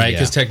 right?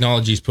 Because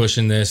technology is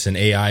pushing this, and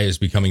AI is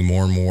becoming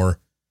more and more.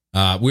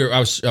 I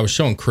was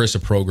showing Chris a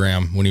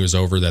program when he was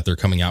over that they're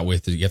coming out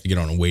with. You have to get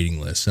on a waiting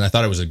list, and I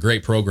thought it was a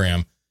great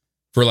program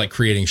for like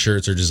creating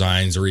shirts or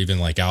designs or even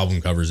like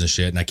album covers and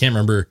shit. And I can't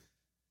remember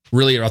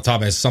really off the top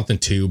of my head, something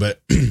too,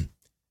 but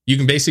you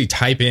can basically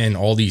type in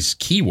all these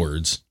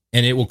keywords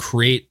and it will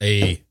create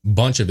a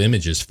bunch of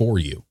images for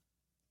you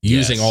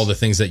using all the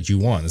things that you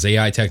want. It's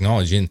AI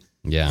technology.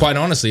 And quite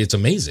honestly, it's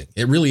amazing.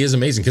 It really is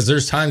amazing because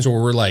there's times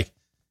where we're like,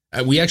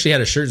 we actually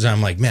had a shirt design.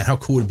 I'm like, man, how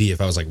cool would it be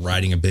if I was like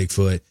riding a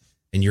Bigfoot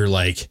and you're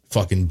like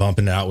fucking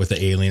bumping it out with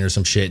the alien or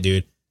some shit,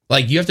 dude.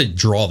 Like, you have to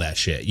draw that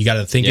shit. You got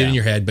to think it in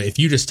your head. But if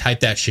you just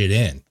type that shit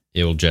in,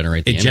 it will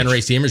generate the image.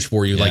 Generates the image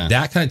for you. Like,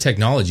 that kind of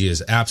technology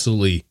is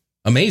absolutely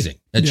amazing.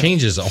 It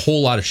changes a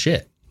whole lot of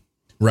shit.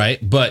 Right.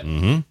 But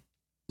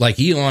like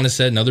Elon has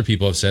said and other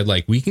people have said,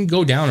 like, we can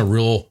go down a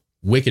real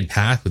wicked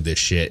path with this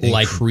shit.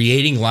 Like,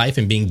 creating life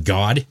and being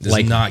God is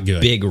like not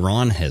good. Big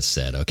Ron has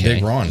said, okay.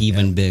 Big Ron.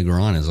 Even Big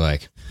Ron is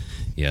like,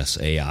 yes,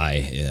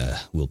 AI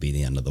will be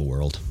the end of the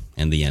world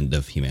and the end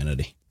of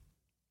humanity.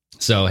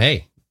 So,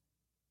 hey,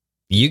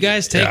 You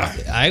guys take. Yeah.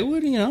 I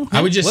would,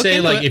 I would just look say,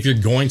 into like, it. if you're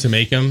going to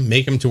make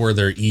them to where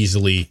they're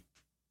easily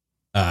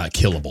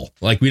killable.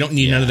 Like, we don't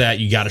need none of that.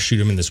 You got to shoot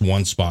them in this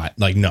one spot.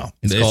 Like, no,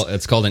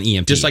 it's called an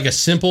EMP. just like a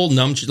simple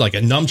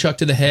nunchuck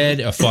to the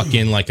head, a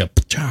fucking like a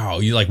chow.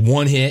 You like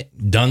one hit,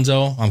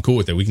 dunzo. I'm cool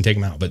with it. We can take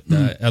them out, but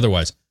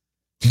otherwise,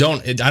 I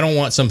don't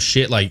want some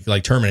shit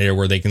like Terminator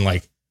where they can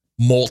like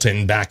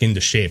molten back into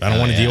shape. I don't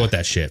want to deal with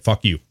that shit.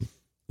 Fuck you.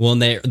 Well,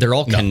 and they're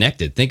all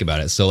connected. Think about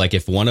it. So, like,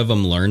 if one of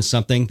them learns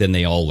something, then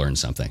they all learn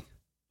something,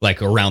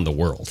 like around the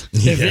world.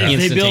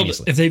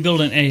 If they build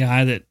an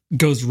AI that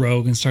goes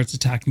rogue and starts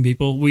attacking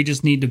people, we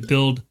just need to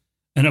build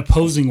an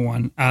opposing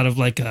one out of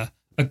like a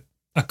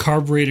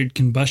carbureted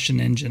combustion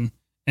engine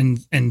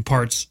and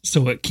parts,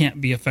 so it can't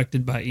be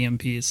affected by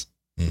EMPs,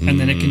 and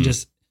then it can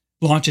just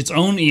launch its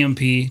own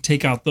EMP,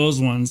 take out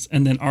those ones,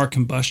 and then our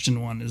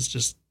combustion one is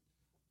just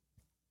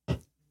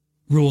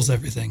rules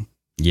everything.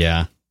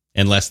 Yeah.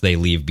 Unless they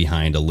leave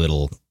behind a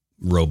little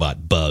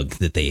robot bug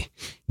that they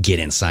get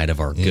inside of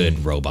our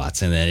good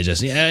robots. And then it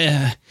just,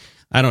 I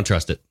don't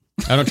trust it.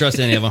 I don't trust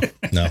any of them.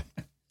 No,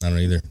 I don't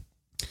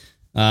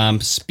either.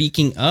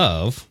 Speaking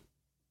of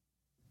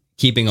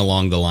keeping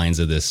along the lines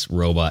of this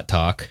robot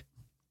talk,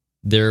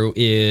 there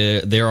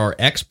are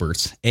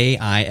experts,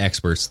 AI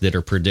experts, that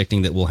are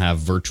predicting that we'll have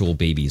virtual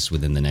babies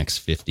within the next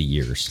 50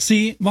 years.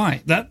 See,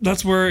 why?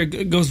 That's where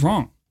it goes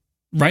wrong.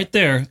 Right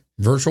there.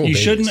 Virtual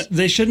babies.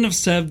 They shouldn't have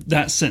said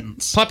that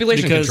sentence.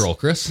 Population control,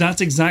 Chris.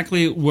 That's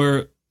exactly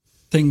where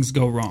things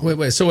go wrong.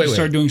 Wait.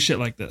 Start doing shit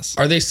like this.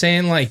 Are they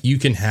saying like you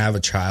can have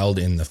a child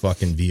in the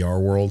fucking VR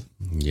world?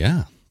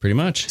 Yeah, pretty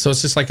much. So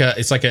it's just like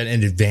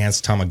an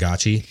advanced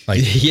Tamagotchi.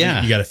 Like,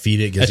 yeah, you got to feed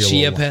it. A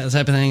chia pet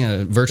type of thing.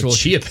 A virtual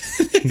chia.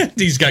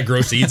 These got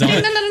gross seeds on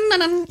it.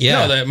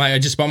 Yeah, no, I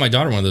just bought my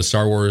daughter one of those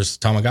Star Wars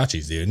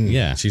Tamagotchis, dude.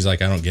 And she's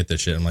like, I don't get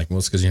this shit. I'm like, well,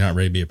 it's because you're not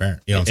ready to be a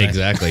parent. You know what I'm saying?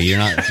 Exactly. You're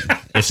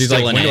not. She's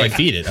like, when do I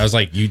feed it? I was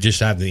like, you just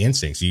have the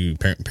instincts. You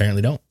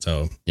apparently don't.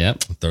 So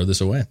throw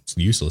this away. It's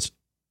useless.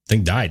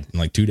 Thing died in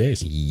like 2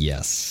 days.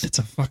 Yes. It's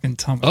a fucking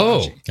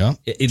Tamagotchi. Yeah.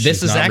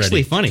 This is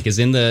actually funny because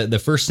in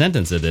the first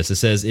sentence of this, it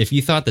says, if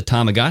you thought the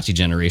Tamagotchi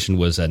generation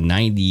was a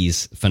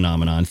 90s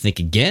phenomenon, think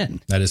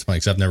again. That is funny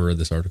because I've never read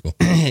this article.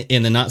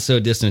 In the not so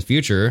distant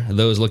future,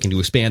 those looking to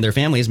expand their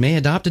families may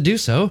adopt to do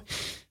so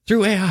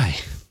through AI.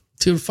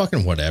 Dude,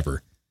 fucking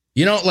whatever.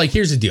 You know, like,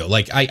 here's the deal.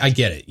 Like, I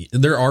get it.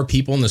 There are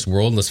people in this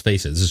world, let's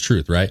face it, this is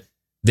truth, right?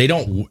 They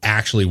don't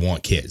actually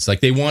want kids. Like,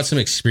 they want some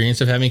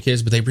experience of having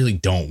kids, but they really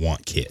don't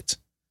want kids.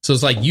 So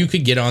it's like you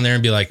could get on there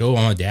and be like, oh,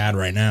 I'm a dad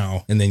right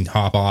now, and then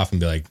hop off and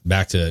be like,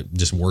 back to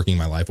just working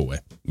my life away.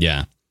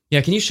 Yeah.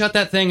 Yeah, can you shut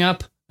that thing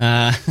up?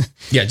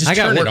 Just I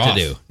got turn work it off.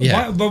 to do.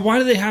 Yeah. But why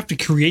do they have to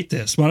create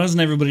this? Why doesn't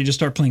everybody just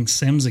start playing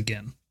Sims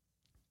again?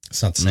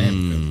 It's not the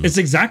same. It's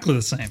exactly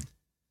the same.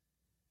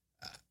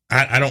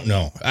 I don't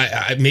know.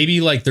 I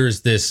maybe like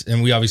there's this,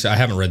 and I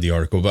haven't read the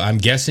article, but I'm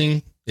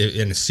guessing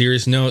in a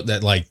serious note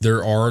that like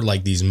there are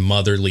like these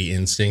motherly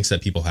instincts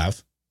that people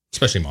have,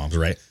 especially moms,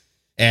 right?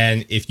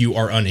 And if you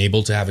are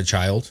unable to have a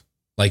child,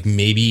 like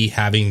maybe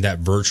having that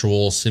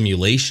virtual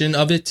simulation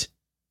of it.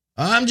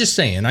 I'm just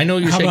saying. I know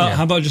you're saying.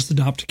 How about just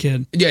adopt a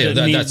kid? Yeah,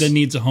 that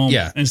needs a home.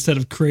 Yeah. Instead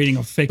of creating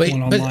a fake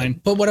one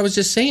online. But what I was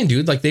just saying,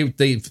 dude, like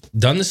they've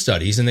done the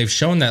studies and they've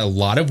shown that a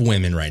lot of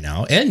women right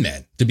now, and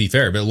men, to be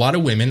fair, but a lot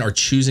of women are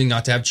choosing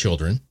not to have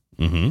children,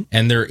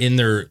 and they're in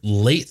their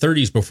late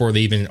 30s before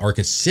they even are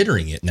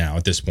considering it now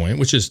at this point,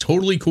 which is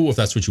totally cool if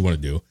that's what you want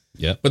to do.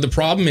 Yeah. But the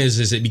problem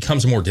is it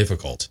becomes more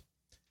difficult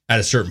at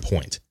a certain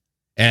point.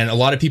 And a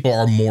lot of people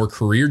are more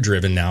career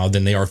driven now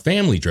than they are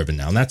family driven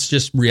now. And that's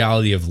just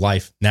reality of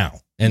life now.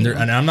 And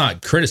and I'm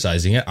not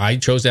criticizing it. I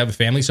chose to have a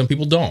family. Some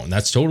people don't.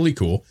 That's totally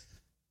cool.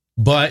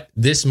 But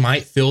this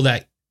might fill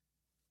that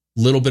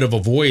little bit of a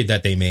void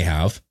that they may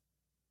have.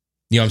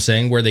 You know what I'm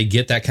saying? Where they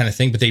get that kind of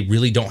thing, but they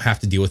really don't have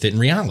to deal with it in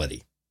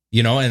reality.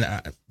 You know,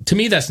 and to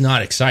me, that's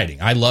not exciting.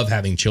 I love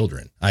having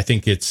children. I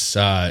think it's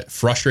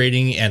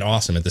frustrating and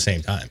awesome at the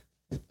same time.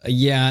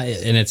 Yeah,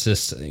 and it's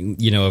just,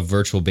 a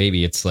virtual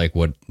baby. It's like,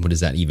 what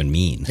does that even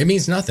mean? It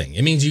means nothing.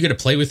 It means you get to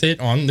play with it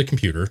on the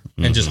computer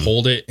and just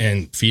hold it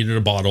and feed it a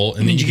bottle,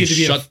 and then you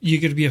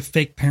get to be a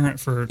fake parent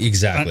for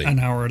exactly an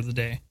hour of the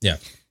day. Yeah,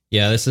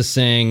 yeah. This is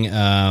saying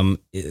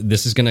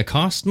this is going to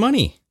cost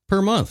money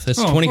per month. It's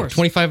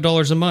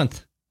 $25 a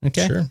month.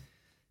 Okay, sure.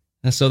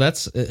 So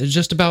that's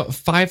just about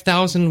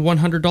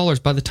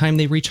 $5,100 by the time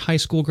they reach high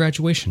school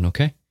graduation.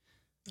 Okay.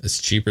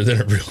 It's cheaper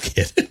than a real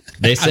kid.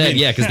 They said,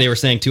 because they were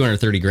saying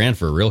 $230,000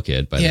 for a real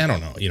kid. But yeah, I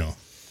don't know,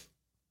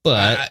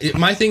 But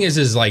my thing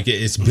is like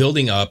it's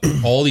building up.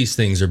 All these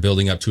things are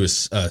building up to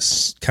a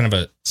kind of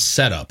a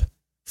setup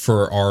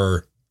for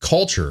our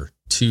culture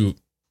to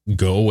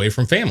go away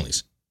from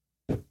families.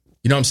 You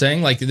know what I'm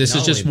saying? Like this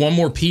is just one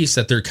more piece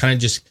that they're kind of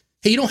just,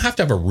 hey, you don't have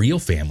to have a real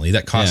family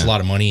that costs a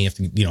lot of money. You have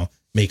to,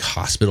 make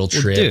hospital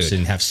trips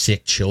and have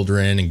sick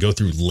children and go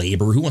through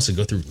labor. Who wants to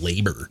go through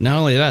labor? Not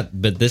only that,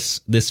 but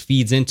this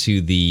feeds into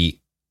the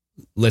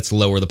let's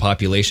lower the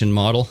population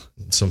model.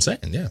 That's what I'm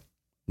saying, yeah.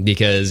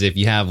 Because if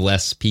you have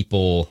less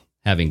people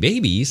having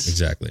babies,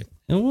 exactly,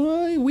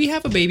 We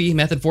have a baby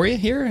method for you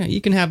here.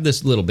 You can have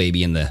this little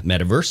baby in the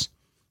metaverse.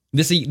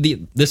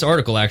 This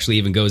article actually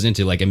even goes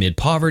into like amid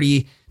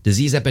poverty,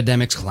 disease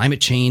epidemics,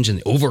 climate change,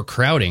 and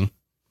overcrowding.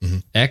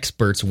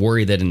 Experts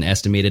worry that an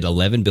estimated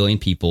 11 billion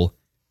people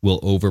will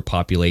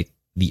overpopulate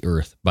the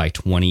Earth by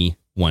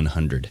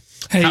 2100.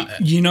 Hey,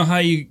 you know how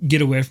you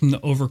get away from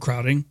the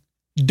overcrowding?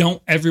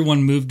 Don't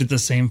everyone move to the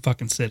same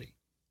fucking city.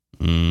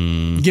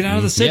 Get out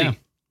of the city.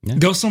 Yeah.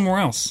 Go somewhere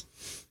else.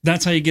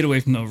 That's how you get away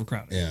from the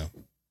overcrowding. Yeah.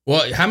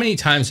 Well, how many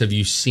times have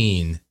you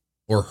seen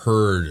or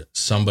heard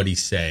somebody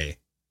say,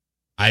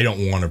 I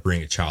don't want to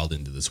bring a child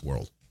into this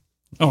world?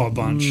 Oh, a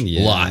bunch.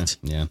 A lot.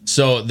 Yeah.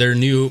 So their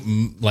new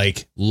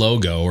like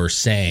logo or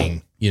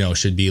saying,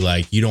 should be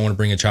like, you don't want to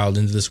bring a child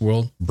into this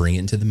world? Bring it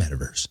into the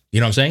metaverse. You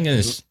know what I'm saying? And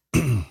it's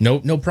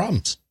no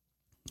problems.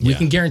 We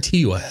can guarantee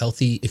you a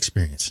healthy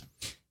experience.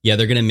 Yeah,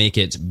 they're going to make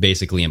it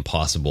basically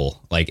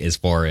impossible, like as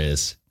far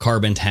as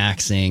carbon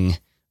taxing,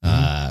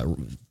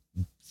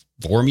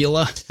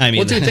 formula. I mean,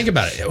 well, dude, think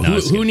about it.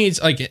 Who needs,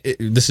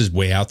 this is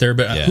way out there,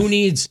 but who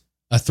needs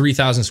a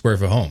 3,000 square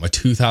foot home, a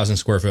 2,000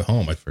 square foot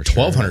home, a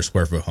 1,200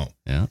 square foot home?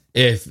 Yeah.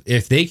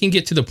 If they can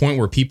get to the point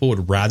where people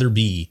would rather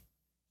be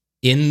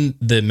in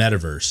the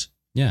metaverse,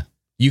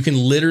 you can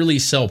literally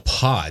sell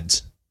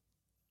pods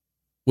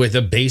with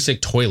a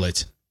basic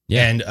toilet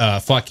and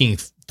fucking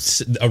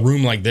a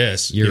room like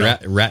this. You're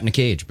rat in a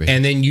cage, baby.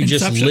 And then you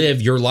just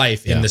live your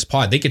life in this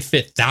pod. They could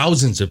fit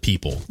thousands of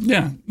people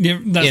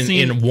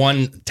in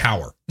one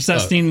tower. It's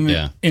that scene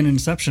in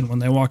Inception when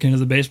they walk into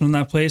the basement in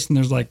that place and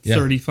there's like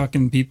 30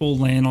 fucking people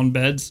laying on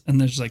beds and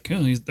they're just like,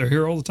 oh, they're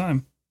here all the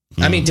time.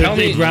 I mean,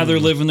 they'd rather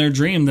live in their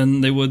dream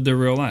than they would their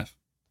real life.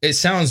 It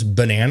sounds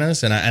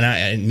bananas,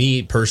 and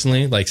me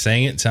personally, like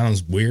saying it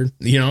sounds weird,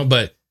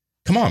 but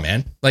come on,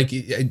 man. Like,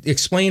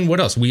 explain what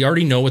else. We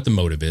already know what the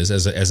motive is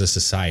as a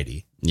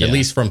society, at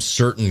least from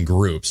certain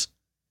groups.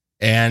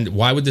 And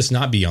why would this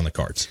not be on the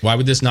cards? Why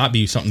would this not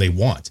be something they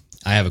want?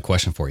 I have a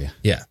question for you.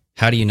 Yeah.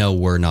 How do you know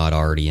we're not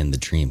already in the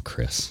dream,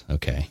 Chris?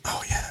 Okay.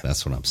 Oh, yeah.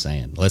 That's what I'm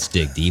saying. Let's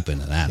dig deep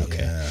into that. Okay.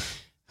 Yeah.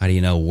 How do you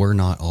know we're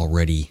not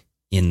already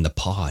in the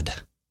pod?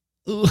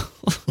 Well,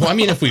 I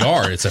mean, if we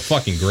are, it's a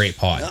fucking great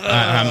pod.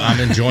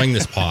 I'm enjoying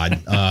this pod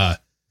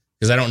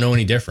because I don't know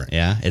any different.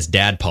 Yeah. It's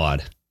dad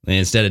pod. And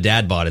instead of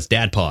dad bod, it's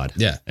dad pod.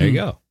 Yeah. There you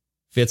go.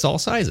 Fits all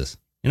sizes,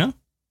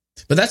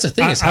 But that's the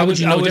thing is, how would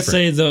you know I would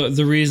different? say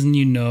the reason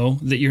you know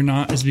that you're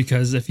not is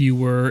because if you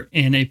were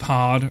in a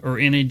pod or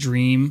in a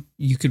dream,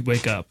 you could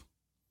wake up.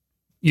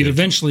 You'd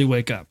eventually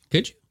wake up.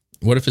 Could you?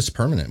 What if it's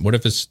permanent? What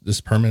if it's this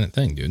permanent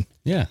thing, dude?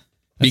 Yeah.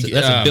 That's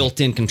a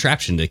built-in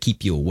contraption to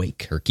keep you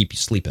awake or keep you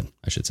sleeping,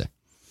 I should say.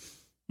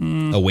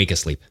 Awake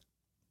asleep.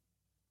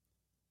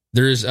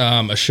 There's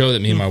a show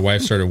that me and my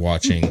wife started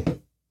watching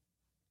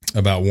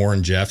about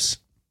Warren Jeffs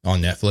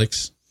on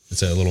Netflix.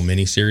 It's a little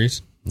mini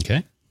series.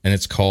 Okay. And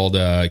it's called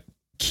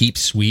Keep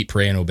Sweet,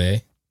 Pray and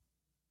Obey.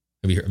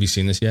 Have you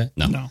seen this yet?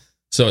 No.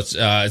 So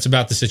it's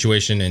about the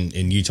situation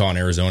in Utah and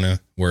Arizona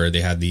where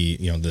they had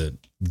the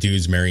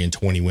dudes marrying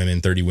 20 women,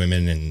 30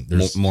 women, and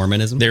there's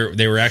Mormonism.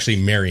 They were actually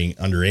marrying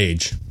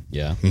underage.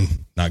 Yeah.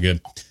 Not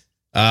good.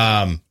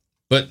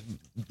 But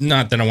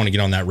not that I want to get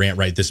on that rant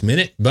right this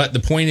minute, but the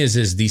point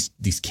is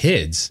these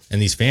kids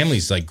and these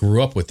families like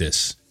grew up with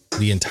this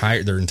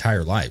their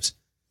entire lives.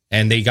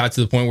 And they got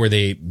to the point where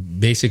they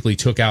basically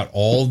took out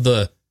all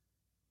the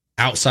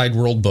outside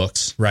world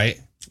books,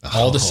 right?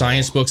 All the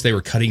science books, they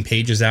were cutting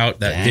pages out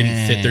that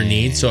didn't fit their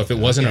needs. So if it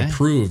wasn't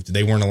approved,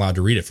 they weren't allowed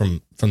to read it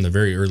from the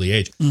very early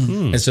age.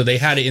 Mm-hmm. And so they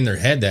had it in their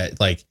head that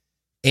like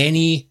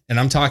and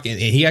I'm talking,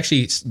 he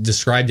actually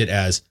described it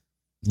as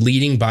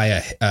leading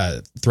by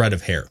a thread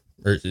of hair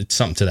or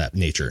something to that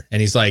nature.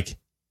 And he's like,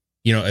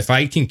 if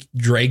I can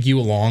drag you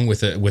along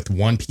with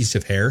one piece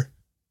of hair,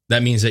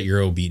 that means that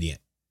you're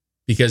obedient.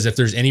 Because if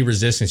there's any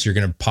resistance, you're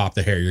going to pop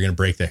the hair. You're going to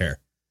break the hair.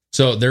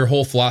 So their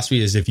whole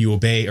philosophy is if you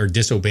obey or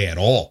disobey at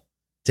all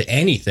to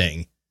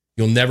anything,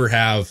 you'll never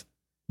have,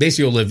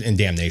 basically you'll live in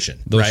damnation.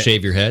 They'll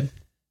shave your head?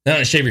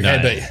 Not shave your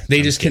head, but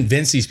they just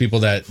convince these people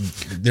that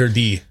there'd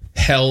be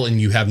hell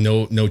and you have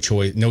no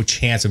choice, no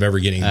chance of ever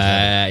getting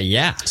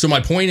yeah. So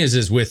my point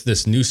is with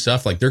this new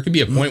stuff, like there could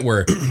be a point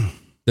where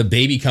the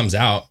baby comes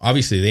out.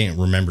 Obviously they ain't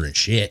remembering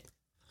shit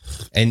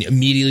and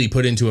immediately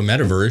put into a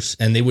metaverse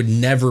and they would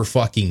never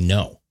fucking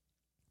know.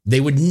 They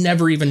would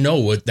never even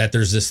know that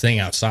there's this thing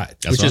outside,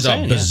 which is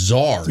a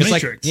bizarre. It's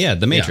Matrix. Like,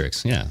 the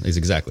Matrix. Yeah,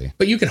 exactly.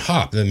 But you can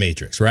hop the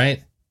Matrix,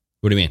 right?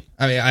 What do you mean?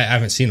 I mean, I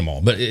haven't seen them all,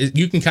 but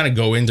you can kind of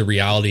go into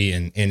reality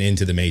and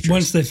into the Matrix.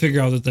 Once they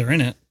figure out that they're in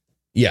it.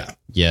 Yeah.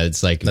 Yeah,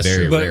 it's like that's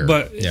very rare.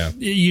 But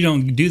you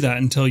don't do that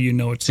until you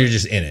know it's. So you're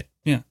just in it.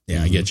 Yeah. Yeah,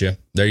 mm-hmm. I get you.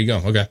 There you go.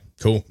 Okay,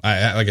 cool.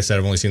 I like I said,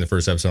 I've only seen the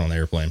first episode on the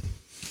airplane.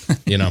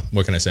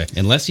 What can I say?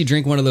 Unless you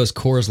drink one of those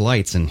Coors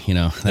Lights and,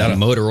 that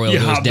motor oil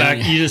goes down. Back,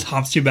 you just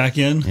hops you back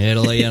in.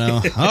 It'll,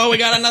 oh, we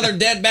got another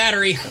dead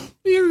battery.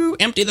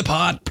 Empty the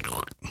pod.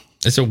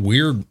 It's a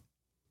weird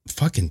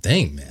fucking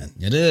thing, man.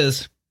 It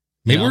is.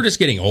 Maybe we're just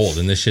getting old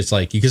and this shit's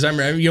like, because I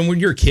remember, when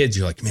you're kids,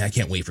 you're like, man, I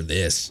can't wait for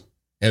this.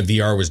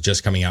 VR was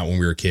just coming out when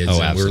we were kids.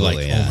 Oh, and we were like,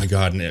 absolutely, oh my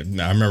God.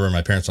 And I remember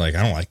my parents were like,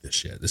 I don't like this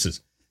shit. This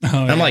is,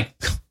 Oh, I'm like,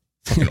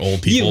 fucking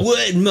old people. You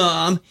would,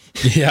 Mom.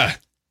 Yeah.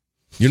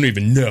 You don't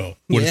even know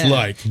what it's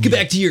like. Get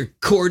back to your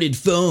corded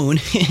phone.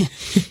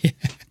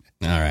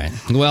 All right.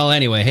 Well,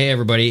 anyway, hey,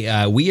 everybody.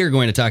 We are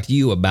going to talk to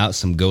you about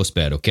some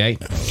GhostBed, okay?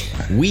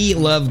 We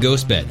love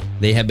GhostBed.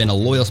 They have been a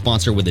loyal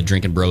sponsor with the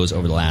Drinkin' Bros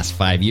over the last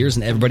 5 years,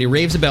 and everybody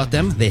raves about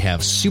them. They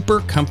have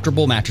super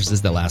comfortable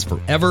mattresses that last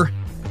forever,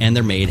 and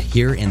they're made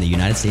here in the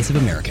United States of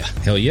America.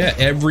 Hell yeah.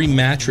 Every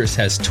mattress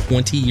has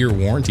 20-year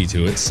warranty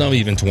to it, some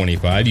even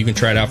 25. You can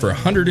try it out for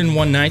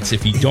 101 nights.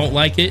 If you don't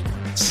like it,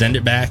 send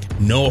it back.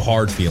 No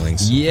hard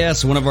feelings.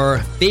 Yes, one of our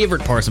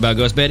favorite parts about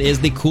GhostBed is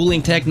the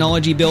cooling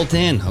technology built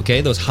in. Okay,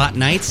 those hot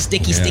nights,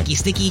 sticky,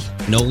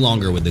 no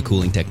longer with the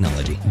cooling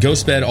technology.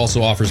 GhostBed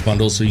also offers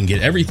bundles so you can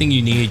get everything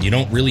you need. You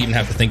don't really even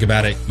have to think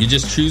about it. You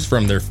just choose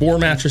from their 4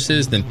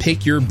 mattresses, then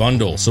pick your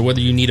bundle. So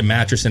whether you need a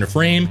mattress and a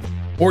frame,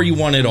 or you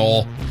want it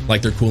all,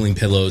 like their cooling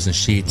pillows and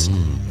sheets,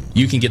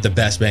 you can get the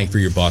best bang for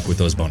your buck with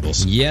those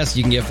bundles. Yes,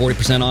 you can get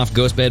 40% off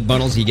GhostBed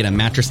bundles. You get a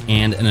mattress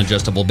and an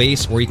adjustable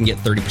base, or you can get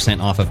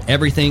 30% off of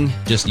everything.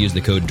 Just use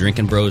the code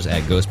DrinkinBros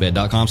at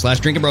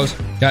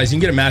ghostbed.com/DrinkinBros. Guys, you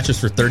can get a mattress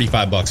for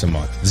 $35 a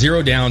month.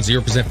 0 down,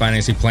 0%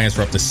 financing plans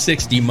for up to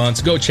 60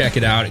 months. Go check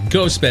it out at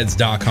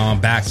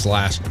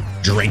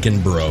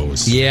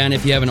ghostbeds.com/DrinkinBros. Yeah, and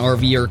if you have an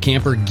RV or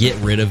camper, get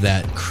rid of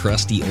that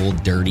crusty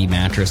old dirty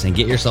mattress and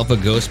get yourself a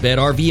GhostBed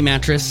RV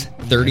mattress.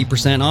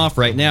 30% off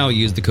right now.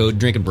 Use the code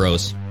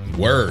DrinkinBros.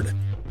 Word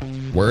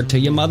to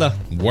your mother.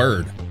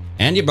 Word.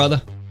 And your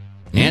brother.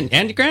 And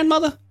your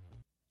grandmother.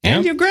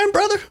 And your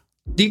grandbrother.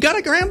 Do you got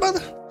a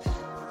grandbrother?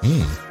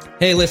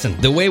 Hey, listen,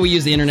 the way we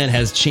use the internet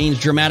has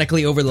changed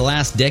dramatically over the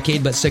last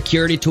decade, but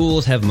security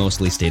tools have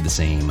mostly stayed the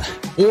same.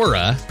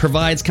 Aura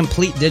provides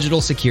complete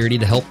digital security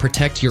to help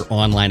protect your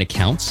online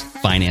accounts,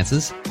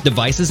 finances,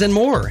 devices, and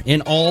more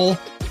in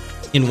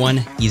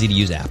one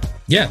easy-to-use app.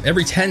 Yeah,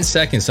 every 10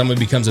 seconds, someone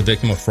becomes a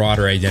victim of fraud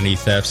or identity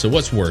theft. So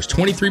what's worse,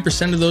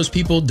 23% of those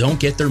people don't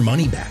get their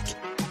money back.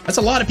 That's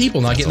a lot of people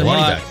not getting their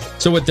money back.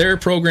 So with their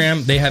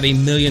program, they have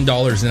 $1 million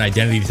in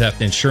identity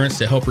theft insurance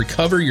to help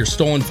recover your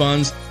stolen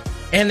funds.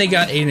 And they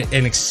got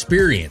an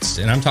experienced,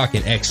 and I'm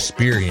talking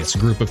experienced,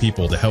 group of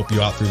people to help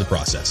you out through the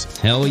process.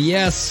 Hell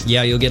yes.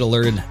 Yeah, you'll get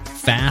alerted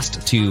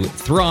fast to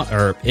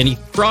any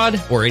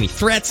fraud or any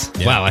threats.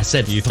 Yeah. Wow, I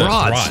said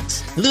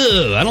frauds.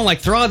 Ugh, I don't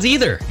like frauds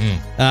either.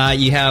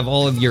 You have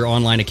all of your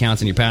online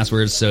accounts and your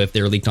passwords, so if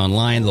they're leaked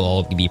online, they'll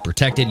all be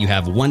protected. You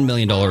have $1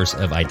 million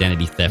of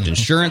identity theft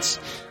insurance.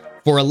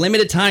 For a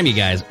limited time, you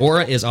guys,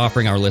 Aura is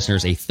offering our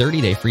listeners a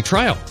 30-day free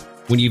trial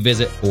when you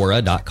visit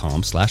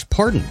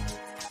aura.com/pardon.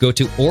 Go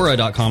to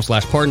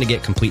aura.com/pardon to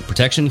get complete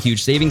protection,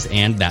 huge savings,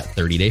 and that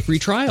 30-day free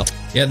trial.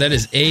 Yeah, that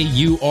is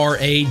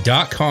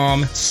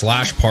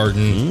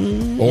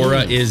aura.com/pardon.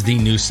 Aura is the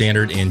new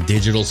standard in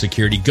digital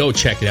security. Go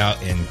check it out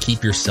and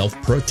keep yourself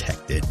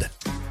protected.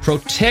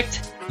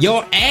 Protect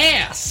your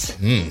ass.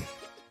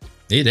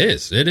 It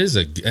is.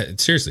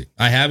 Seriously,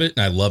 I have it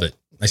and I love it.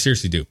 I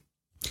seriously do.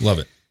 Love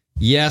it.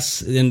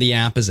 Yes, and the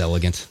app is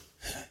elegant.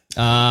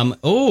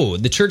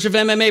 The Church of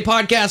MMA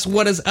podcast.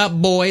 What is up,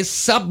 boys?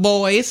 Sup,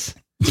 boys?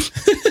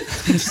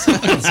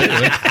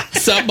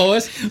 Sup,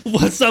 boys?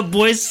 What's up,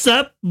 boys?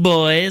 Sup,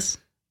 boys?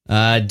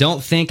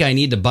 Don't think I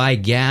need to buy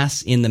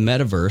gas in the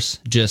metaverse.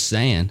 Just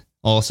saying.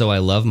 Also, I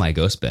love my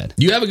GhostBed.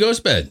 You have a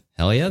GhostBed?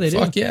 Hell yeah, they do.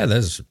 Fuck yeah,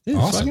 that's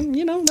awesome.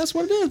 Fucking, that's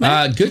what it is,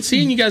 man. Good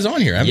seeing you guys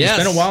on here. It's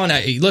been a while,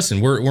 and listen,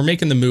 we're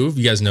making the move.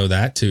 You guys know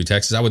that to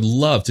Texas. I would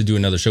love to do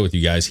another show with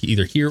you guys,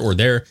 either here or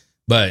there.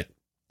 But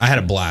I had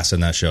a blast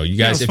on that show. You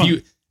guys,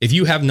 if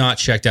you have not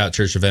checked out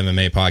Church of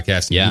MMA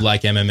podcast, you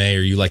like MMA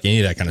or you like any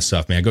of that kind of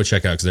stuff, man, go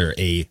check it out because they're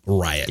a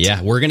riot.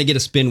 Yeah, we're going to get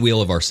a spin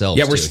wheel of ourselves.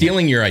 Yeah, we're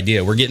stealing your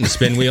idea. We're getting the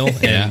spin wheel,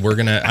 and we're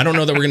going to, I don't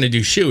know that we're going to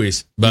do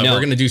shoeys, but we're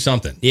going to do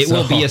something. It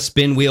will be a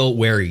spin wheel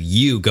where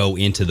you go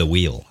into the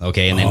wheel,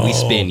 okay? And then we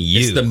spin you.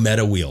 It's the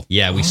meta wheel.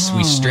 Yeah, we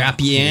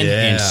strap you in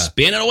and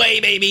spin it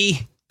away,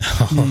 baby.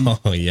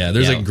 Oh, yeah.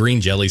 There's a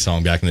Green Jelly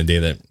song back in the day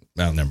that,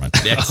 well, never mind.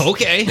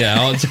 Okay.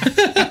 Yeah.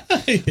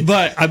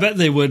 But I bet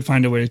they would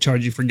find a way to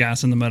charge you for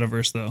gas in the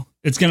metaverse, though.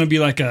 It's going to be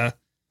like a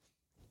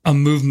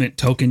movement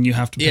token you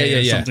have to pay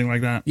or something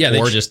like that. Yeah,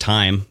 or just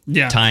time.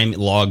 Yeah. Time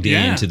logged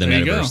into the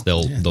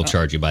metaverse. They'll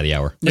charge you by the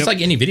hour. It's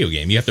like any video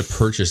game. You have to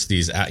purchase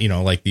these,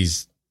 like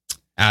these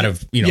out of,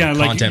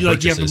 content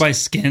purchases. You have to buy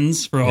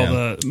skins for all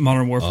the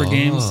Modern Warfare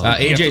games.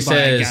 AJ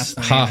says,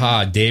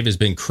 haha, Dave has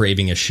been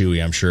craving a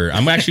shoey, I'm sure.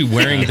 I'm actually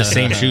wearing the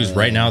same shoes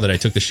right now that I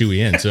took the shoey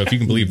in. So if you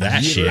can believe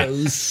that shit.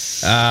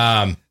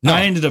 I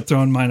ended up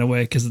throwing mine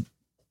away because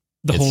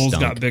the holes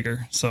got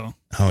bigger. So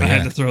I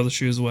had to throw the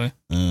shoes away.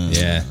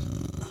 Yeah.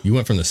 You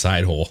went from the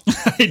side hole.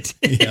 I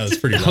did. Yeah, that's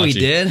pretty raunchy. Oh, he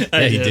did?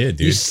 Yeah, he did,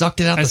 dude. You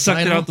sucked it out the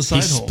side hole? The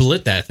side hole. He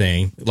split that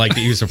thing like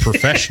he was a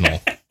professional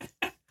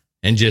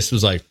and just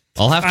was like,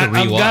 I'll have to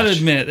rewatch. I've got to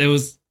admit, it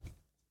was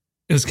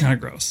kind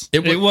of gross.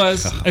 It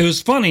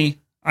was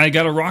funny. I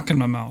got a rock in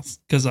my mouth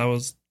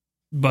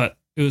but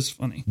it was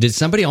funny. Did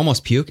somebody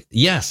almost puke?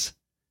 Yes.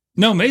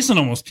 No, Mason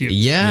almost puked.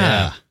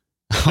 Yeah.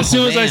 As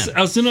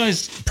soon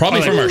as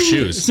Probably from our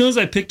shoes. As soon as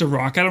I picked a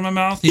rock out of my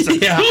mouth, he's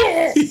like,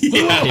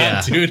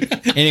 yeah,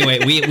 dude.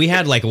 Anyway, we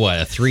had like what,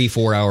 a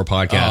 3-4 hour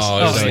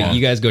podcast. So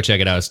you guys go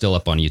check it out. It's still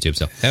up on YouTube.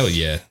 So hell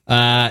yeah.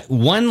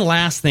 One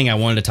last thing I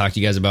wanted to talk to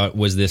you guys about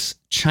was this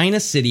China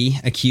city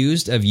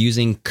accused of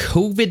using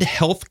COVID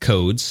health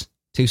codes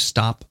to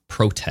stop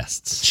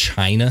protests.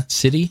 China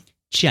city?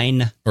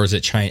 China. Or is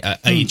it China?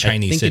 A Chinese I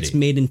think city? it's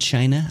made in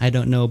China. I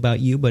don't know about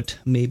you, but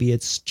maybe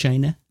it's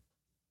China.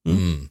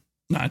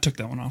 No, I took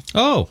that one off.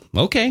 Oh,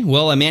 okay.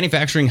 Well, a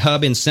manufacturing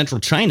hub in central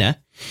China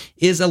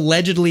is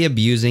allegedly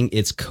abusing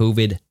its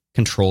COVID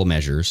control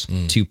measures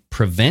to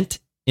prevent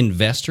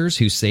investors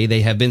who say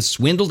they have been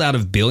swindled out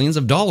of billions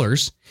of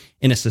dollars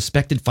in a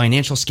suspected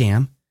financial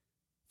scam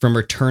from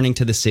returning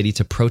to the city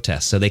to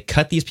protest. So they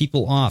cut these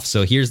people off.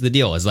 So here's the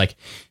deal. It's like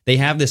they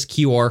have this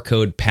QR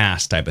code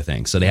pass type of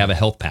thing. So they have a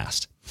health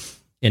pass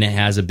and it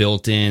has a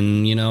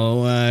built-in,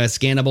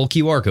 scannable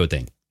QR code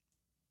thing.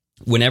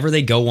 Whenever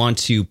they go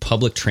onto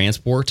public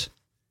transport,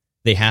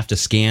 they have to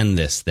scan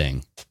this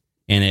thing.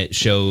 And it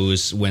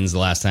shows when's the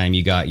last time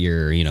you got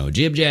your,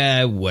 jib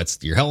jab,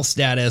 what's your health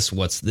status,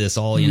 what's this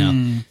all,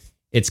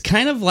 It's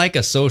kind of like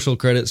a social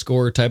credit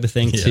score type of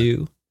thing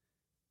too.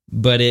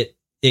 But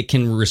it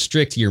can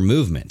restrict your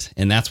movement.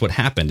 And that's what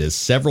happened is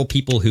several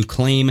people who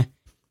claim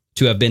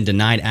to have been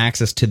denied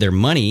access to their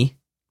money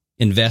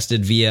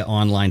invested via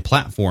online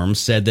platforms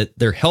said that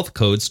their health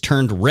codes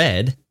turned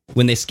red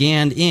when they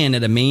scanned in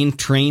at a main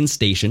train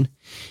station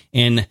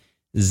in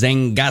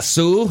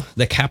Zhangjiakou,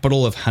 the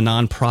capital of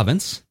Henan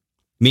province,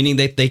 meaning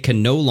that they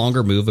can no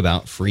longer move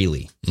about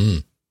freely.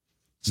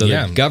 So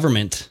the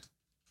government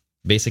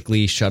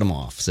basically shut them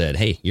off, said,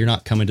 hey, you're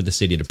not coming to the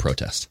city to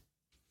protest.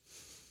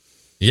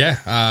 Yeah.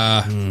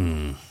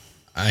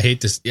 I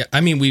hate this. Yeah, I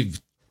mean, we've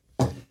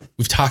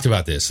talked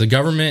about this. The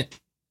government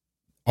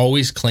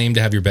always claim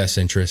to have your best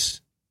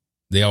interests.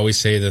 They always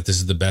say that this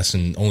is the best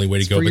and only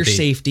way to go. For your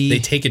safety. They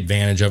take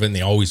advantage of it, and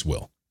they always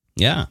will.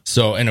 Yeah.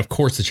 So, and of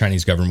course, the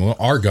Chinese government will.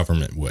 Our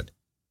government would.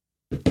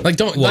 We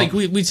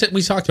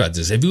talked about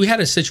this. If we had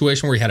a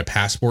situation where we had a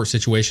passport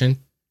situation,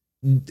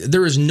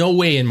 there is no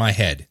way in my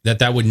head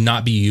that would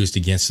not be used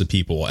against the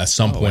people at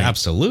some point.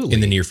 Absolutely. In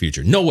the near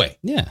future. No way.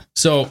 Yeah.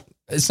 So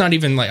it's not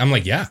even like, I'm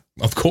like, yeah,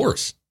 of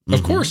course.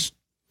 Of course.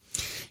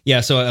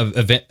 Yeah, so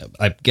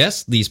I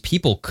guess these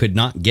people could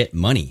not get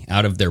money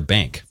out of their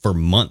bank for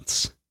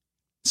months.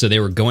 So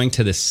they were going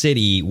to the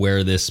city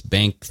where this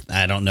bank,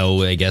 I don't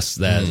know, I guess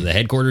the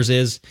headquarters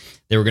is.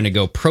 They were going to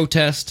go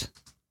protest,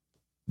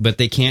 but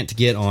they can't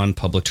get on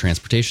public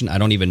transportation. I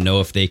don't even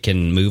know if they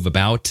can move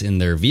about in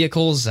their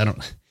vehicles. I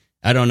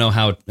don't know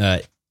how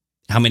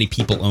many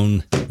people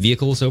own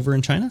vehicles over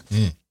in China.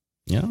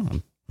 Yeah,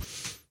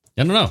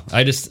 I don't know.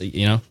 I just,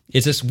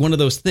 it's just one of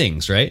those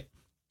things, right?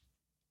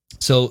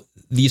 So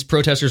these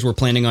protesters were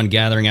planning on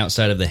gathering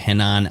outside of the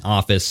Henan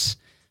office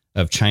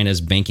of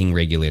China's banking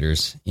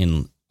regulators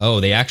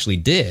they actually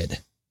did.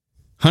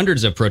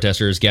 Hundreds of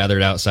protesters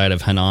gathered outside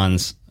of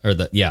Henan's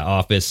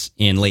office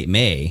in late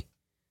May.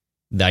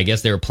 I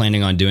guess they were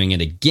planning on doing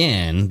it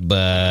again,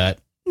 but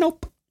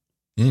nope.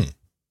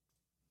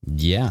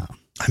 Yeah.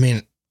 I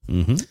mean, I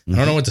don't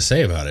know what to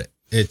say about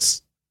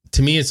it.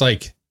 To me, it's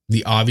like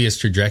the obvious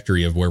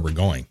trajectory of where we're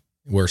going,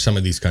 where some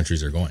of these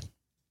countries are going.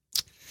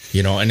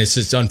 And it's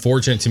just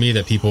unfortunate to me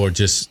that people are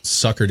just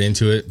suckered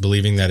into it,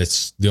 believing that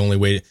it's the only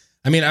way.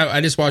 I mean, I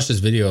just watched this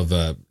video of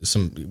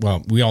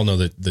we all know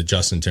the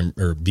Justin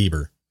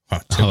Bieber.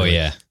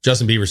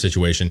 Justin Bieber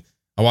situation.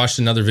 I watched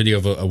another video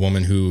of a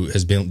woman who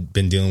has been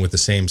dealing with the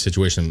same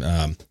situation.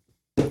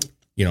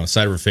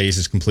 Side of her face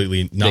is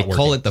completely not working. They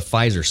call it the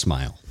Pfizer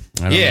smile.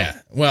 I don't know.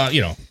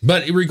 Well,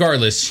 but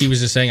regardless, she was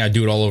just saying, I'd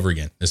do it all over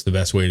again. It's the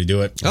best way to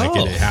do it.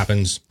 It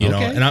happens,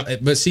 know.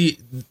 But see,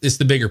 it's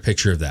the bigger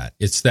picture of that.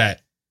 It's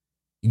that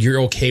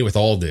you're okay with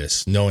all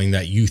this, knowing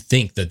that you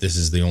think that this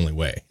is the only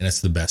way and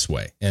it's the best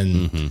way.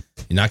 And you're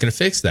not going to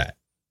fix that.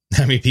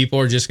 I mean, people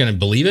are just going to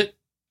believe it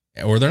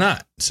or they're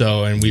not.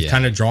 So, and we've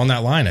kind of drawn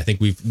that line. I think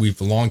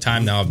we've a long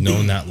time now have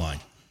known that line.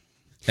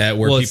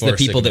 It's the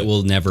people that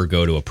will never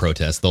go to a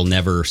protest. They'll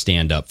never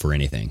stand up for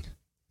anything.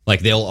 Like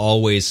they'll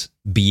always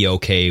be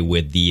okay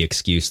with the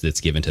excuse that's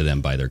given to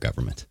them by their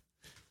government.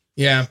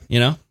 Yeah.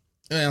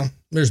 Well,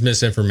 there's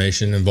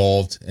misinformation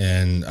involved,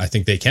 and I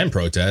think they can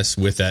protest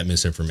with that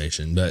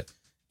misinformation. But,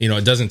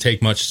 it doesn't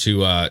take much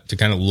to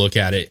kind of look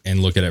at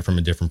it from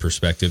a different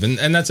perspective.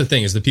 And that's the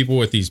thing is the people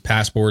with these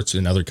passports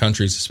in other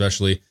countries,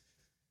 especially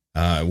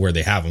where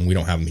they have them, we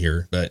don't have them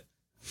here. But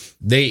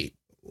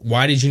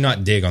why did you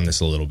not dig on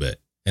this a little bit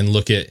and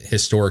look at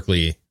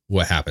historically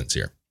what happens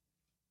here?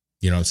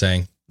 You know what I'm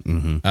saying?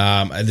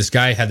 Mm-hmm. This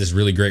guy had this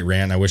really great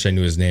rant. I wish I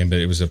knew his name, but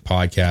it was a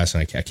podcast,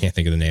 and I can't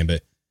think of the name,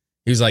 but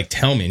he was like,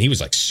 tell me, and he was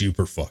like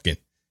super fucking,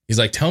 he's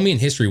like, tell me in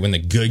history when the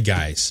good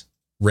guys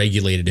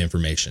regulated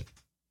information.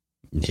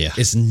 Yeah.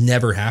 It's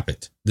never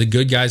happened. The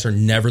good guys are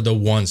never the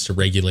ones to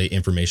regulate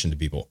information to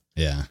people.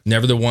 Yeah.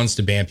 Never the ones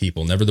to ban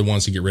people, never the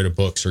ones to get rid of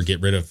books or get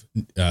rid of,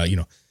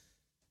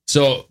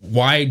 So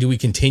why do we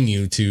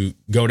continue to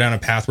go down a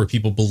path where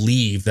people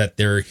believe that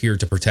they're here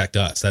to protect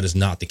us? That is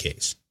not the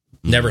case.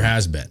 Never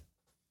has been.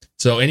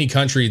 So any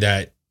country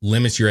that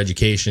limits your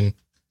education,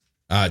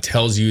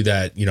 tells you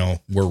that,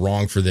 we're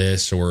wrong for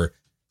this, or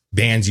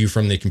bans you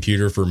from the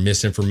computer for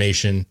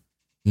misinformation,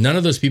 none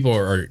of those people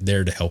are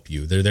there to help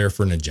you. They're there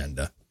for an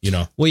agenda,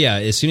 Well, yeah,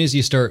 as soon as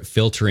you start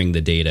filtering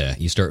the data,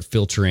 you start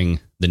filtering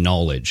the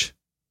knowledge,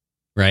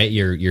 right?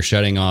 You're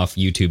shutting off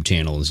YouTube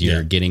channels.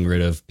 You're getting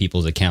rid of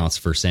people's accounts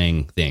for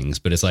saying things.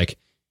 But it's like,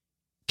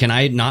 can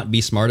I not be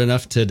smart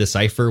enough to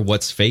decipher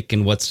what's fake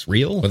and what's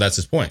real? Well, that's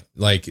his point.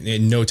 Like,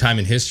 in no time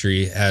in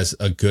history has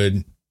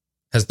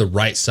the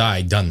right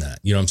side done that.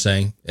 You know what I'm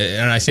saying?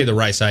 And I say the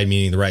right side,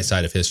 meaning the right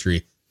side of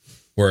history,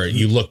 where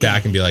you look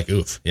back and be like,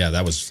 oof, yeah,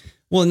 that was...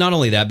 Well, not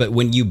only that, but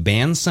when you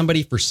ban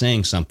somebody for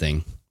saying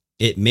something,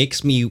 it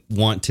makes me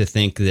want to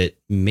think that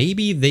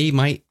maybe they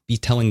might be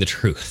telling the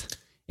truth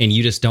and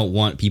you just don't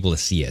want people to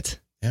see it.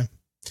 Yeah.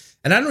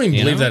 And I don't even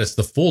believe that it's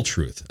the full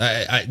truth.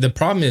 The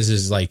problem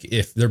is like,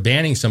 if they're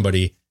banning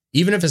somebody,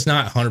 even if it's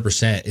not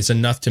 100%, it's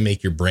enough to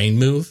make your brain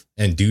move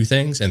and do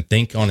things and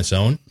think on its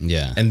own.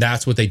 Yeah. And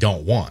that's what they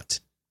don't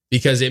want,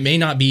 because it may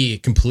not be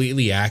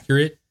completely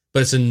accurate,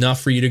 but it's enough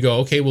for you to go,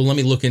 okay, well, let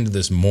me look into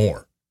this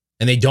more.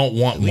 And they don't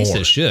want more. At least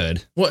it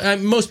should. Well,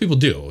 most people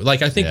do.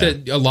 Like, I think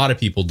that a lot of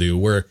people do,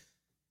 where,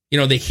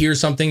 they hear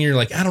something and you're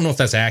like, I don't know if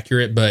that's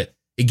accurate, but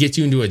it gets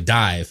you into a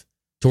dive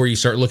to where you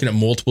start looking at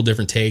multiple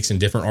different takes and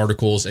different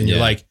articles. And you're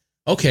like,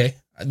 okay,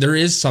 there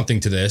is something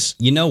to this.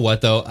 You know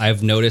what, though?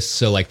 I've noticed,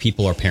 so like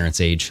people our parents'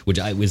 age,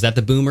 was that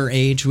the boomer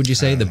age, would you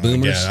say? The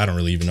boomers? Yeah, I don't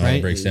really even know how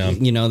it breaks down.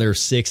 They're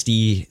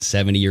 60,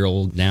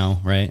 70-year-old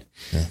now, right?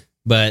 Yeah.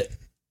 But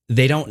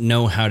they don't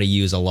know how to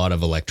use a lot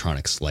of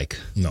electronics like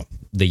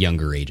the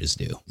younger ages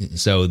do. Mm-mm.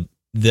 So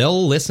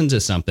they'll listen to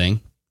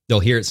something,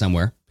 they'll hear it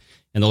somewhere,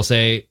 and they'll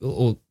say,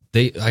 oh,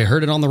 I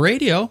heard it on the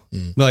radio.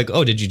 Mm. Like,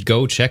 oh, did you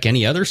go check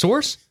any other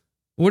source?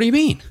 What do you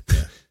mean?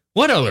 Yeah.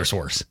 What other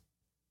source?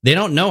 They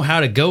don't know how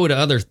to go to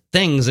other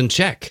things and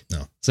check.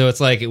 No. So it's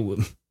like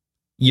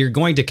you're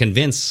going to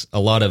convince a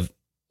lot of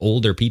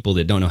older people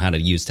that don't know how to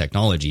use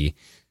technology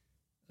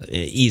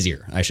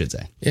easier, I should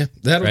say. Yeah,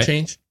 that'll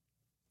change.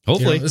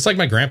 Hopefully. It's like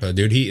my grandpa,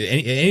 dude.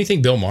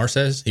 Anything Bill Maher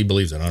says, he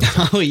believes it.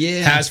 Oh,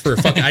 yeah. Has for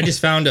fucking. I just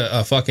found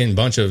a fucking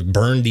bunch of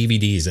burned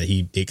DVDs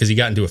that because he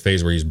got into a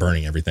phase where he's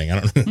burning everything. I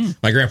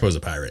don't. My grandpa was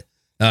a pirate.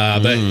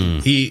 But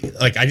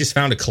I just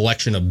found a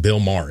collection of Bill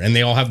Maher, and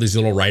they all have these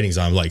little writings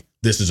on, like,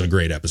 this is a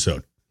great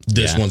episode.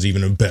 This one's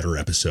even a better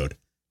episode,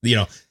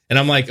 and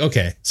I'm like,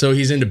 okay, so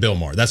he's into Bill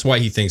Maher. That's why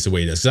he thinks the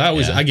way he does.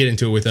 Cause I get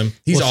into it with him.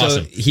 He's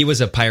awesome. So he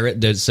was a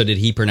pirate. So did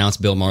he pronounce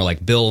Bill Maher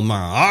like Bill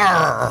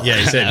Maher? Yeah,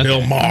 he said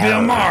Bill Maher.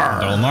 Bill Maher.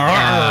 Bill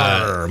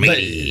Maher.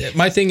 But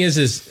my thing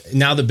is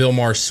now that Bill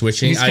Maher's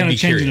switching, he's kind I'd be of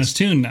changing curious. his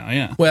tune now.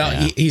 Yeah. Well,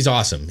 he's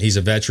awesome. He's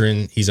a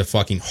veteran. He's a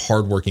fucking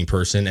hardworking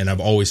person. And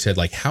I've always said,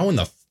 like, how in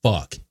the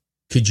fuck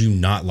could you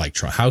not like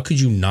Trump? How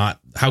could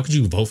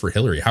you vote for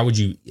Hillary?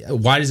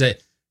 Why does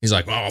that? He's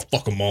like, oh,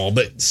 fuck them all.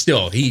 But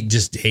still, he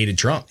just hates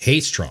Trump.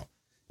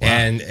 Wow.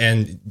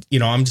 And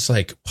I'm just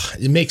like,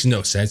 it makes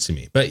no sense to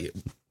me. But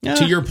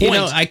to your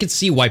point, I could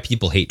see why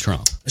people hate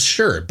Trump.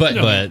 Sure,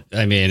 but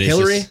I mean,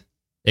 Hillary,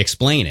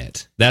 explain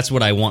it. That's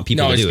what I want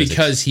people to do. No, it's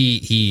because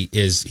he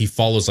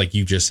follows, like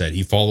you just said,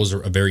 he follows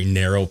a very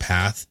narrow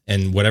path,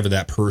 and whatever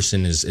that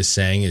person is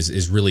saying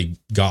is really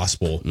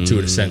gospel to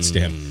a sense to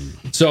him.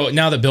 So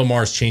now that Bill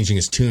Maher's changing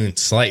his tune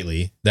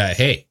slightly, that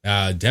hey,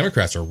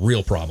 Democrats are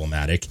real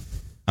problematic.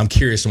 I'm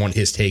curious on what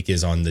his take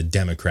is on the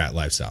Democrat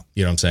lifestyle.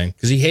 You know what I'm saying?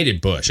 Because he hated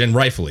Bush, and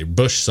rightfully,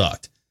 Bush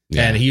sucked.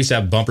 Yeah. And he used to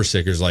have bumper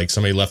stickers like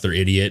somebody left their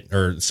idiot,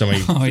 or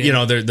somebody,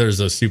 there's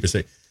those stupid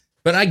things.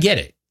 But I get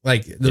it.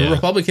 Like, the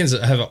Republicans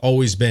have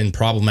always been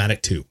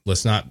problematic too.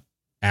 Let's not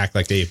act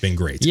like they've been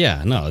great.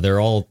 Yeah, no, they're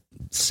all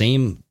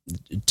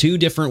two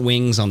different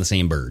wings on the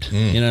same bird.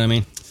 You know what I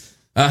mean?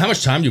 How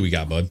much time do we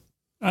got, bud?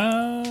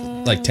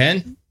 Like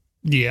 10?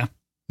 Yeah.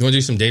 You want to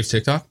do some Dave's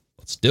TikTok?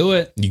 Let's do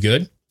it. You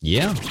good?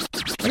 Yeah.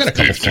 I got a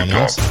couple fun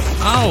ones.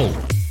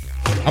 Oh.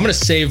 I'm going to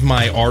save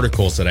my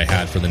articles that I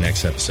had for the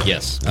next episode.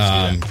 Yes.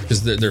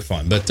 Because they're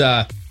fun. But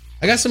I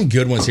got some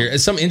good ones here.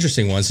 Some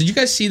interesting ones. Did you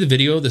guys see the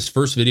video? This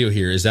first video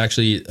here is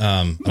actually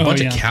a bunch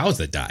of cows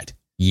that died.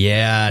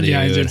 Yeah, dude. Yeah,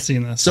 I did see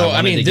this. So,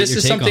 I mean, this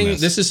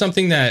is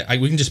something that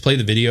we can just play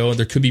the video.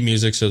 There could be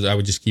music, so I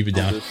would just keep it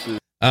down.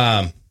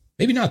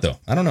 Maybe not, though.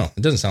 I don't know.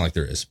 It doesn't sound like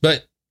there is.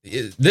 But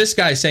this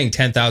guy's saying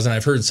 10,000.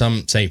 I've heard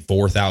some say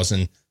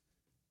 4,000.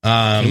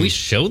 Can we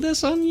show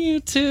this on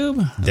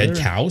YouTube? Dead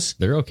cows?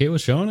 They're okay with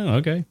showing it?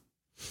 Okay.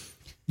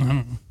 I don't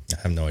know.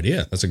 I have no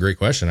idea. That's a great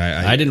question.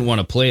 I didn't want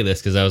to play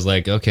this because I was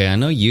like, okay, I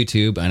know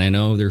YouTube and I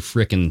know they're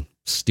freaking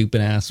stupid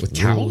ass with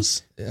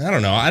cows. I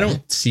don't know. I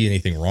don't see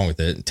anything wrong with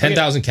it.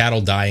 10,000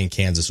 cattle die in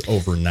Kansas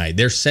overnight.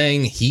 They're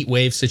saying heat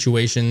wave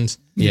situations.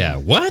 Yeah.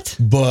 What?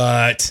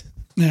 But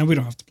yeah, we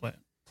don't have to play it.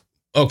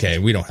 Okay,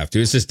 we don't have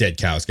to. It's just dead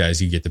cows,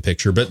 guys. You get the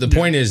picture. But the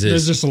point is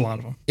there's just a lot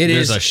of them.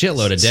 There's a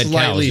shitload of dead cows.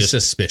 Slightly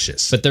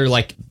suspicious. But they're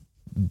like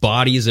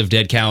bodies of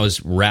dead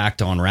cows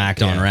racked on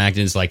racked on racked.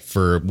 And it's like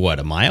for what,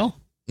 a mile?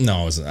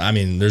 No, I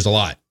mean, there's a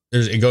lot.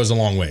 It goes a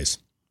long ways.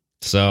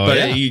 So,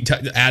 but you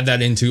add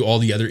that into all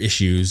the other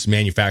issues,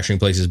 manufacturing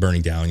places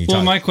burning down.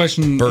 My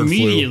question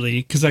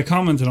immediately, because I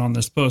commented on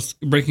this post,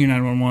 Breaking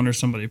 911, or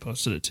somebody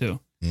posted it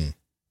too.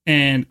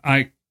 And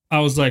I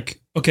was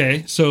like,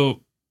 okay,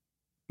 so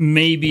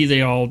maybe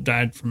they all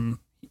died from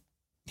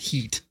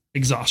heat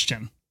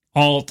exhaustion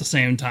all at the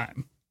same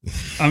time.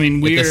 I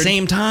mean, weird. At the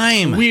same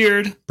time.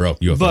 Weird. Bro,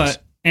 UFOs.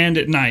 And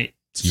at night.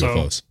 It's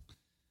UFOs. So,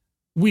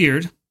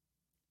 weird.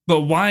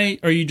 But why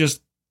are you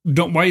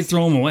why you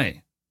throw them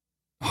away?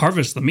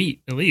 Harvest the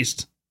meat, at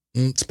least.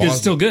 It's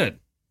still good.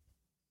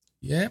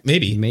 Yeah,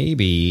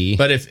 maybe.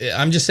 But if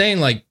I'm just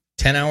saying, like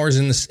 10 hours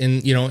in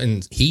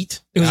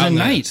heat. It was at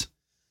night.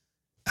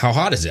 How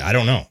hot is it? I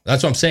don't know.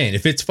 That's what I'm saying.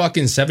 If it's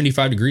fucking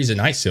 75 degrees at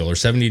night still, or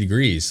 70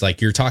 degrees, like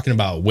you're talking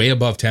about way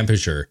above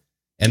temperature,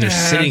 and they're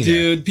sitting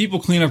there. Dude, people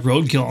clean up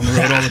roadkill on the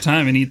road all the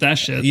time and eat that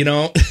shit.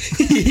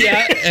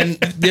 Yeah, and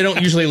they don't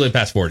usually live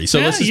past 40. So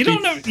let's you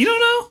don't know.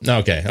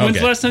 Okay. When's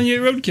the last time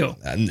you ate roadkill?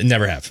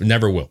 Never have.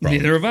 Never will. Probably.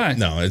 Neither have I.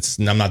 No,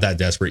 I'm not that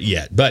desperate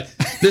yet. But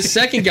the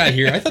second guy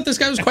here, I thought this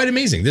guy was quite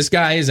amazing. This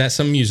guy is at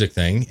some music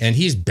thing, and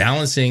he's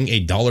balancing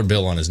a $1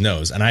 bill on his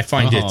nose, and I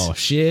find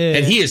shit.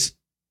 And he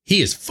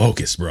is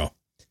focused, bro.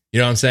 You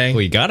know what I'm saying?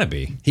 Well, you gotta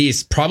be.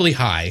 He's probably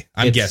high,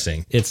 I'm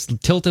guessing. It's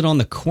tilted on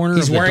the corner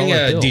He's of the wearing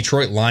a bill.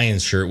 Detroit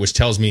Lions shirt, which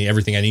tells me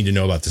everything I need to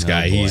know about this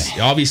guy. Boy. He's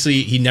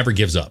obviously, he never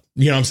gives up.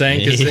 You know what I'm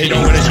saying? Because they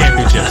don't win a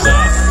championship. So.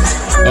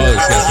 Oh, he's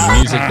got some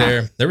music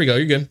there. There we go.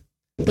 You're good.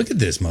 Look at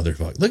this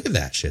motherfucker. Look at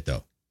that shit,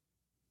 though.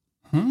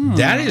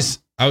 That is,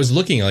 I was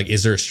looking, like,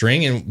 is there a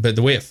string? But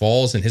the way it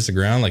falls and hits the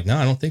ground, like, no,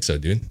 I don't think so,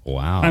 dude.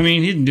 Wow. I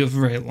mean, he didn't do it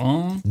for very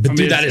long. But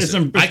dude, it's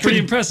pretty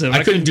impressive.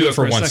 I couldn't do it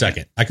for 1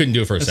 second. I couldn't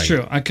do it for a second. That's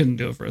true. I couldn't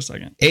do it for a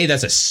second.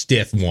 That's a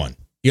stiff one.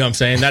 You know what I'm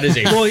saying? That is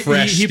a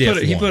fresh he stiff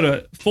one. He put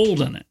a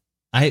fold in it.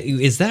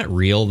 Is that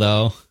real,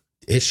 though?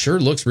 It sure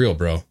looks real,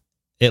 bro.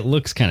 It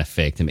looks kind of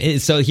fake to me.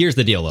 So here's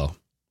the deal, though.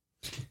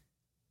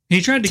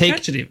 He tried to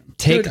catch it even.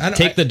 Take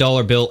the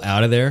 $1 bill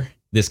out of there.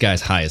 This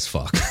guy's high as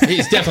fuck.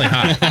 He's definitely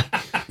high.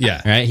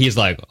 Yeah. Right? He's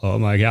like, oh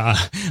my God,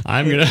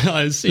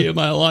 I see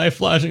my life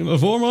flashing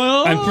before my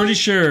eyes. I'm pretty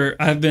sure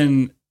I've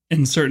been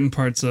in certain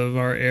parts of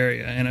our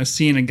area and I've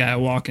seen a guy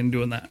walking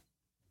doing that.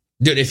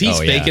 Dude, if he's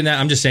faking that,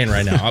 I'm just saying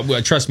right now,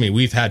 trust me,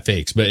 we've had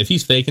fakes, but if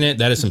he's faking it,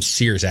 that is some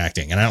serious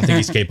acting, and I don't think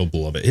he's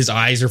capable of it. His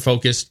eyes are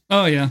focused.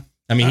 Oh, yeah.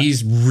 I mean,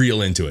 he's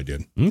real into it,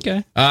 dude.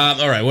 Okay.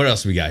 All right, what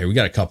else we got here? We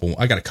got a couple.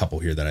 I got a couple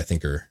here that I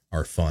think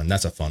are fun.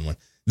 That's a fun one.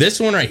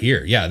 This one right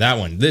here. Yeah, that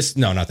one.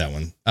 No, not that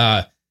one.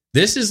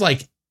 This is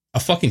like a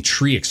fucking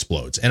tree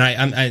explodes. And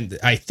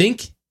I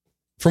think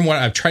from what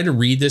I've tried to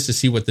read this to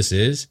see what this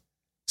is,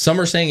 some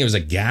are saying it was a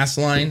gas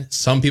line.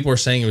 Some people are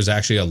saying it was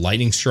actually a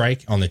lightning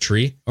strike on the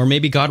tree. Or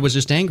maybe God was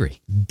just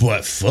angry.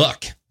 But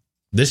fuck.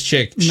 This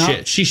chick,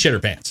 she shit her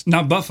pants.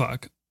 Not butt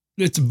fuck.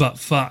 It's butt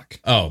fuck.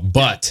 Oh,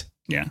 but.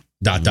 Yeah. ...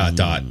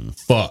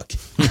 Fuck.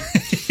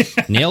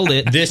 Nailed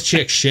it. This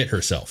chick shit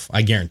herself.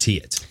 I guarantee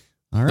it.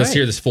 All right. Let's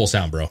hear this full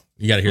sound, bro.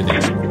 You got to hear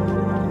these.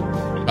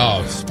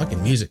 Oh, it's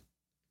fucking music.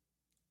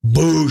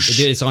 Boosh.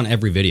 It's on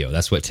every video.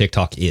 That's what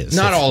TikTok is.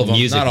 Not all of them.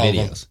 Music not all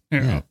videos. Of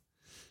them.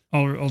 Yeah.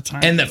 All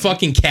time. And the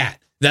fucking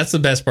cat. That's the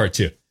best part,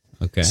 too.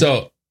 Okay.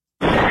 So.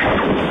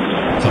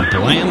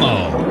 Kablamo.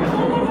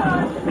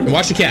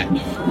 Watch the cat.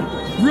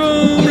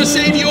 Run. I'm going to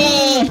save you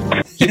all.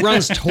 He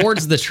runs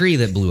towards the tree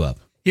that blew up.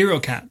 Hero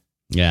cat.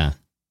 Yeah.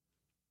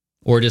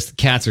 Or just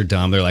cats are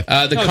dumb. They're like,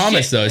 the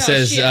comments though, it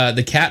says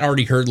the cat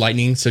already heard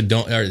lightning, so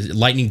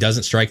lightning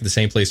doesn't strike at the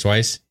same place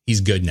twice.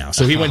 He's good now.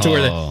 So he went to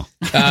where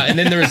and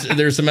then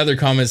there's some other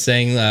comments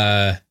saying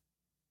that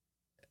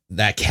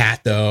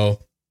cat though.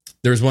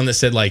 There was one that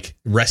said like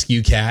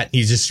rescue cat.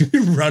 He's just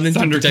running to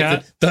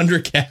protect the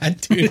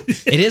Thundercat, dude.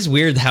 It is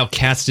weird how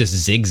cats just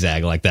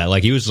zigzag like that.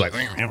 Like he was like,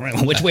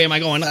 which way am I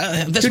going?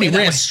 Dude, he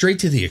ran straight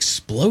to the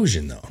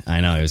explosion though.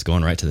 I know, he was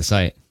going right to the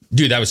site.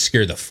 Dude, that was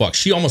scared the fuck.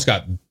 She almost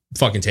got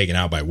fucking taken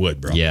out by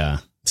wood, bro. Yeah.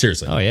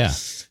 Seriously. Oh, yeah.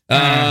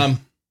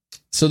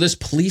 So this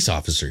police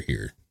officer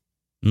here.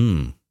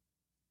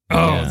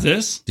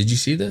 This? Did you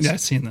see this? Yeah,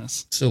 I've seen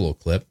this. It's a little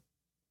clip.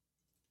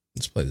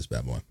 Let's play this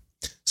bad boy.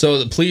 So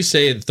the police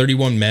say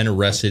 31 men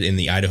arrested in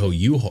the Idaho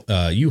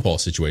U-Haul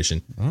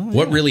situation.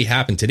 What really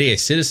happened today? A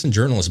citizen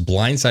journalist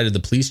blindsided the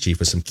police chief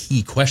with some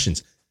key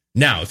questions.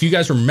 Now, if you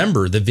guys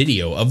remember the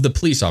video of the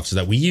police officer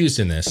that we used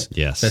in this,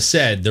 that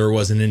said there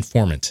was an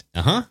informant.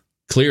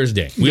 Clear as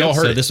day. We all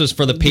heard it. This was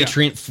for the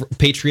Patriot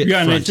Yeah,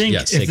 and I Front. think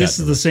if this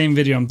is the same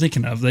video I'm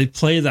thinking of, they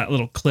play that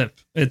little clip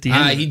at the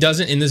end. He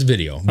doesn't in this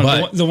video,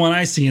 but the one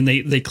I see, and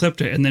they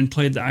clipped it and then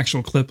played the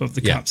actual clip of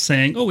the cops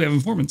saying, "Oh, we have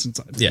informants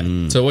inside."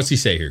 Yeah. So what's he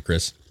say here,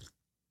 Chris?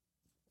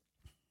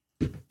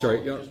 Sorry.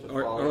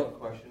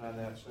 Question on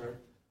that, sir.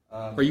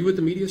 Are you with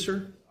the media,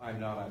 sir? I'm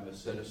not. I'm a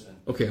citizen.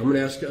 Okay, I'm going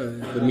to ask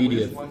the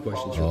media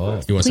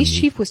questions. Police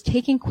chief was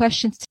taking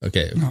questions.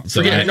 Okay. It's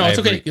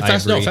okay.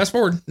 Fast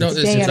forward. No,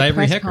 it's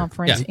Ivory Hecker.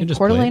 Conference in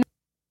Coeur d'Alene.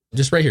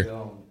 Just right here.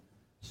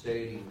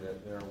 Stating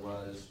that there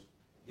was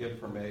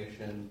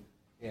information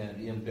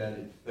and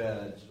embedded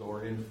feds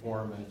or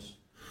informants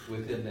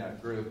within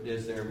that group.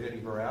 Is there any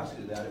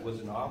veracity to that? It was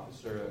an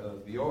officer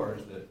of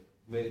yours that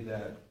made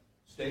that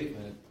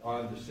statement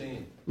on the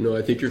scene. No,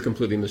 I think you're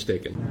completely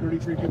mistaken.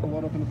 33 people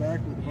load up in the back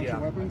with a bunch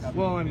of weapons?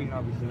 Well, I mean,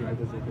 obviously, I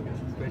just think it's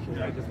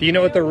suspicious. Do you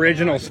know what the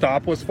original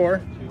stop was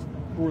for?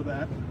 For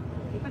that.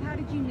 But how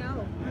did you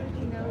know? How did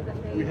you know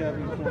that they... We have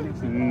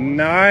informants.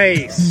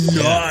 Nice.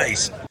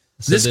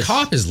 So this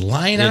cop is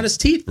lying out his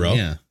teeth, bro.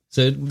 Yeah.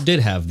 So it did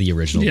have the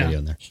original video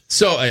in there.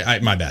 So I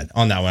my bad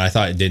on that one. I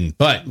thought it didn't,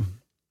 but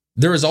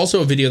there was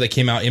also a video that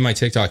came out in my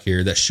TikTok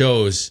here that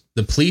shows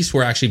the police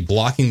were actually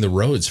blocking the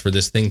roads for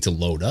this thing to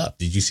load up.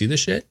 Did you see this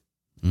shit?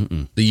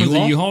 Mm-mm. The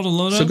U-Haul? The U-Haul to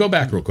load up? So go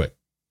back real quick.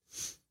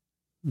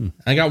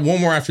 I got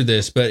one more after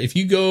this, but if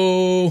you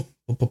go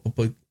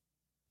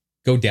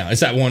down,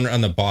 it's that one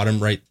on the bottom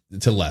right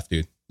to left,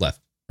 dude.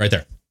 Left, right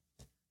there. It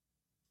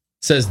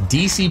says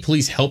DC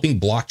police helping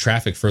block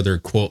traffic for their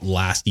quote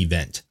last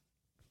event.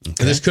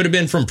 Okay. This could have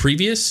been from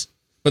previous,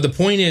 but the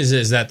point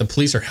is that the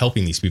police are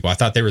helping these people. I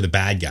thought they were the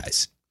bad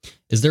guys.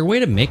 Is there a way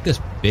to make this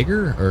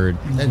bigger, or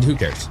and who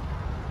cares?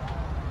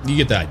 You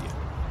get the idea.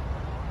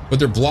 But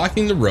they're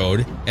blocking the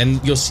road,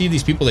 and you'll see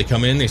these people. They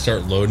come in, they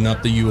start loading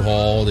up the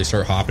U-Haul, they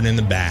start hopping in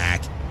the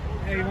back.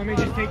 Hey, you want me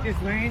to just take this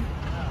lane?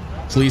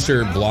 Police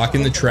are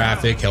blocking the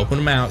traffic, helping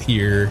them out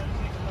here.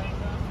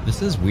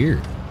 This is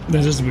weird.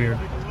 That is weird.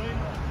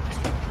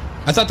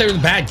 I thought they were the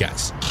bad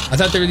guys. I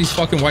thought they were these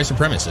fucking white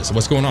supremacists.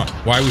 What's going on?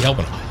 Why are we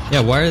helping them? Yeah,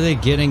 why are they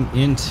getting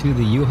into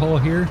the U-Haul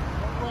here?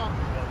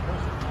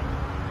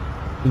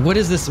 What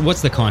is this?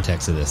 What's the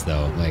context of this,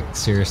 though? Like,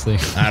 seriously?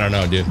 I don't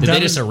know, dude. Did they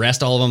just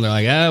arrest all of them? They're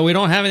like, we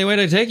don't have any way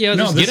to take you.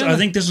 No, I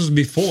think this was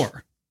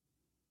before.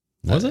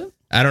 Was it?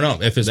 I don't know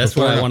if it's. That's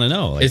before what I want to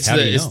know. Like,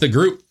 it's the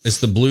group.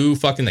 It's the blue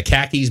fucking the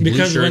khakis. Blue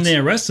Because shirts. when they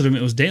arrested him,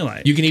 it was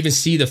daylight. You can even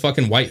see the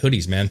fucking white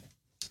hoodies, man.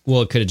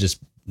 Well, it could have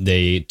just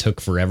they took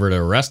forever to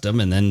arrest them,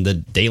 and then the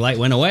daylight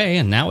went away,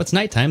 and now it's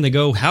nighttime. They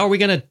go, how are we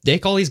going to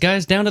take all these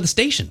guys down to the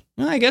station?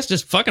 Well, I guess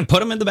just fucking put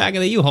them in the back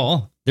of the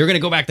U-Haul. They're going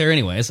to go back there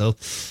anyway, so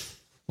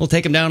we'll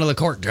take them down to the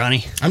court,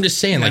 Johnny. I'm just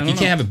saying, like, you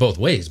can't have it both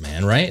ways,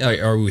 man, right?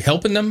 Are we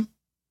helping them?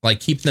 Like,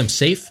 keep them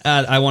safe?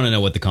 I want to know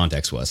what the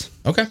context was.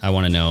 Okay. I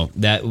want to know.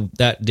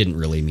 That didn't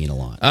really mean a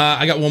lot.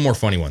 I got one more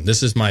funny one.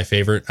 This is my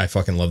favorite. I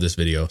fucking love this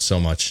video so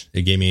much.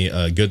 It gave me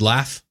a good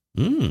laugh.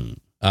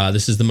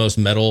 This is the most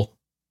metal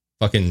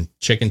fucking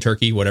chicken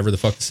turkey, whatever the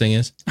fuck this thing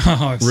is.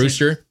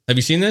 Rooster. Have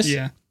you seen this?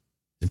 Yeah.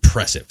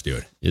 Impressive,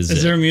 dude.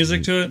 Is there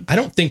music to it? I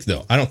don't think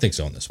so. I don't think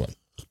so on this one.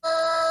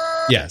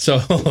 Yeah,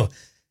 so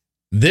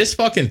this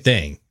fucking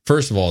thing,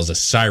 first of all, is a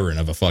siren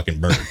of a fucking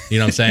bird. You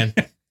know what I'm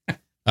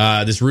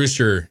saying? This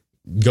rooster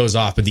goes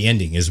off, but the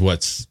ending is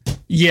what's...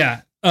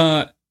 Yeah.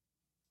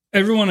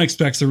 Everyone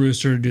expects the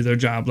rooster to do their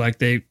job. Like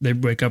they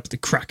wake up at the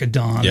crack of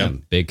dawn. Yep.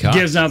 Big cock.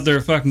 Gives out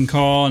their fucking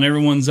call and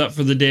everyone's up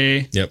for the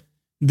day. Yep.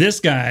 This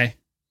guy,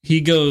 he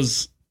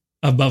goes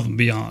above and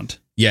beyond.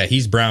 Yeah,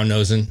 he's brown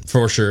nosing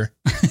for sure.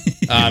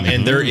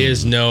 And there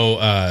is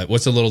no,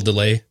 what's the little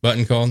delay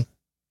button called?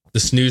 The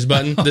snooze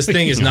button. This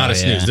thing is not a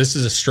snooze. This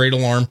is a straight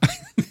alarm.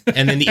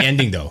 And then the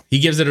ending, though, he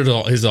gives it his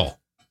all.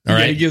 All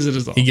right. He gives it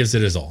his all. He gives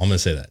it his all. I'm going to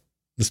say that.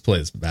 Let's play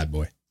this bad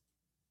boy.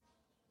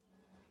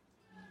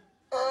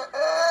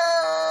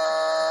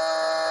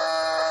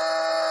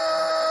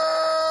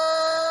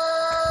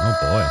 Oh,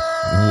 boy.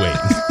 Wait.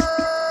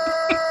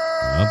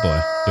 Oh,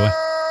 boy. Do I?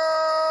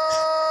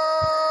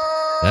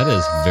 That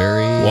is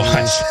very...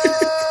 Watch.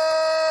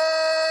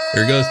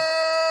 Here it goes.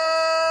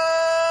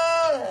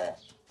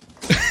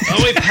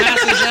 Oh, he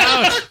passes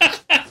out.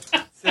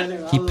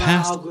 He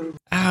passed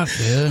out,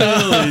 dude.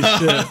 Holy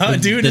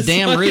shit. Dude, the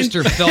damn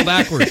rooster fell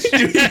backwards.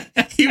 Dude,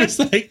 he was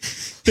like...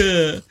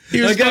 I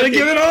gotta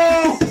give it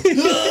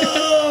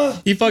all.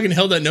 He fucking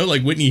held that note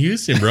like Whitney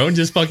Houston, bro, and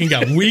just fucking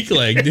got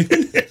weak-legged, dude.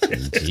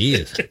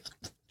 Jeez.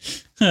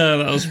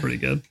 That was pretty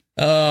good.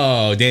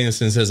 Oh,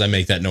 Danielson says I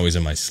make that noise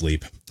in my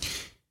sleep.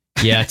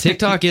 Yeah,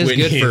 TikTok is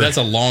Whitney, good for... That's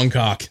a long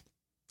cock.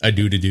 A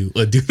doodle-doo.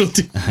 A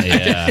doodle-doo.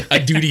 Yeah. A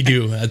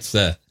doody-doo. That's...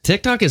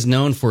 TikTok is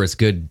known for its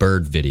good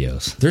bird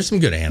videos. There's some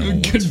good animal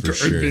ones for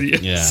sure.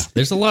 Videos. Yeah,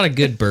 there's a lot of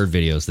good bird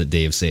videos that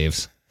Dave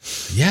saves.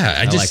 Yeah,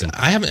 I like 'em.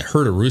 I haven't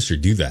heard a rooster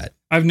do that.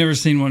 I've never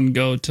seen one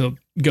go till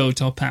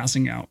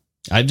passing out.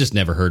 I've just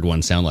never heard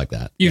one sound like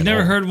that. You've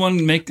never heard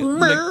one make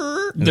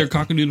their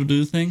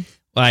cock-a-doodle-doo thing?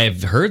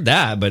 I've heard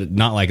that, but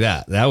not like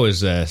that. That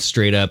was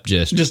straight up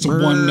just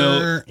one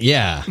note.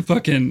 Yeah.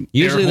 Fucking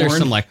usually there's horn.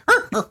 some like,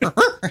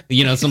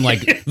 some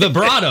like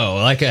vibrato,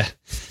 like a,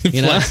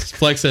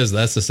 Flex says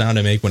that's the sound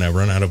I make when I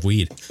run out of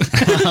weed.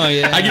 Oh,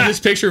 yeah. I can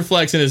just picture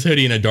Flex in his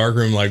hoodie in a dark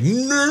room like,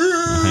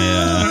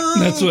 yeah.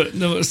 That's what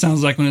it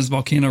sounds like when his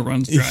volcano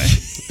runs dry.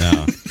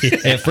 Oh.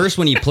 At first,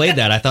 when you played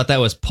that, I thought that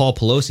was Paul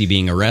Pelosi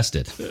being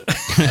arrested. Oh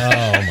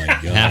my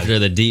God. After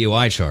the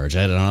DUI charge.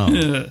 I don't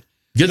know.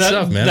 Good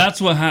stuff, man. That's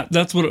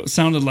what it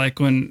sounded like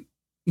when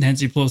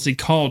Nancy Pelosi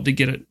called to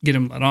get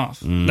him let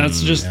off.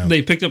 That's just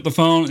they picked up the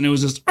phone and it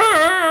was just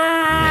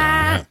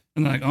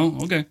and they're like, oh,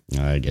 okay.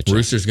 I get you.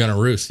 Rooster's gonna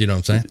roost. You know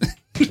what I'm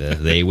saying?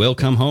 They will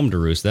come home to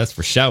roost. That's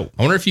for sure.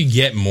 I wonder if you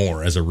get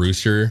more as a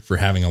rooster for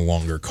having a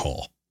longer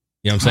call.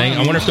 You know what I'm saying?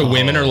 I wonder if the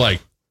women are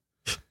like,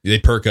 they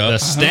perk up. The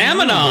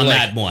stamina on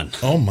that one.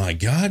 Oh my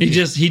God.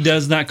 He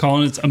does that call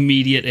and it's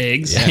immediate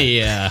eggs.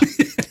 Yeah.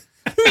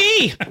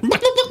 Me.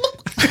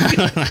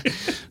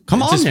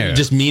 Come on there.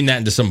 Just mean that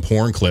into some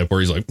porn clip where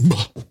he's like,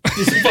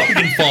 just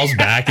fucking falls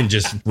back and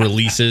just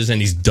releases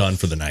and he's done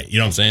for the night. You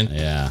know what I'm saying?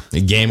 Yeah.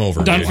 Game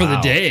over. Done for the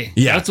day.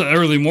 Yeah. That's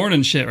early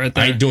morning shit right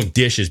there. I ain't doing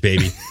dishes,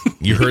 baby.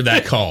 You heard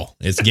that call.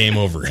 It's game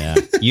over. Yeah.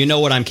 You know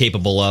what I'm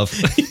capable of.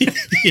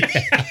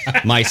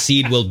 My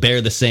seed will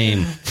bear the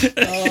same.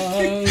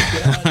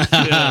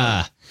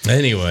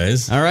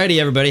 Anyways. Alrighty,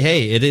 everybody.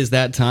 Hey, it is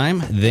that time.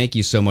 Thank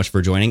you so much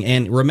for joining.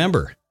 And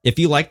remember, if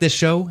you like this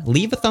show,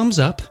 leave a thumbs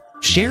up.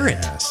 Share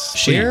it.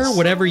 Share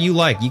whatever you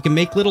like. You can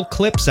make little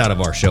clips out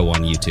of our show on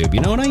YouTube. You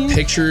know what I mean?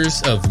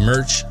 Pictures of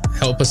merch.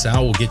 Help us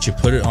out. We'll get you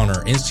put it on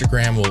our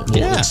Instagram. We'll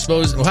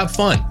expose. We'll have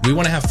fun. We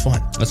want to have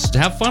fun. Let's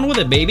have fun with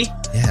it, baby.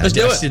 Yeah, let's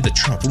do it. Did the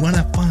Trump. We want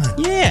to have fun.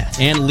 Yeah.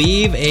 And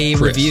leave a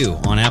review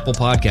on Apple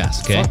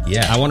Podcasts, okay? Fuck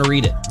yeah. I want to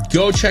read it.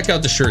 Go check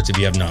out the shirts if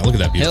you have not. Look at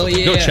that beautiful Hell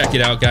thing. yeah. Go check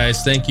it out,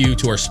 guys. Thank you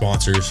to our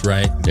sponsors,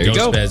 right? There you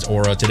go. Ghostbeds,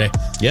 Aura today.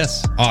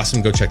 Yes.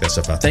 Awesome. Go check that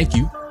stuff out. Thank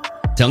you.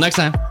 Till next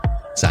time.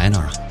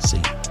 Sayonara. See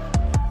you.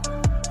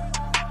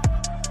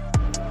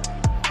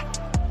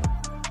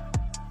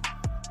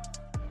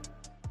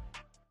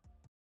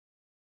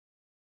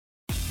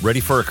 Ready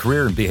for a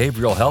career in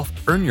behavioral health?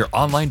 Earn your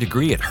online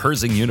degree at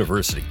Herzing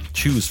University.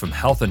 Choose from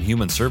health and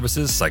human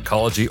services,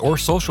 psychology, or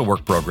social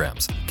work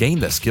programs. Gain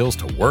the skills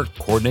to work,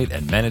 coordinate,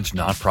 and manage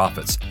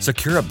nonprofits.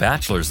 Secure a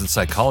bachelor's in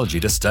psychology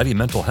to study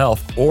mental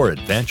health, or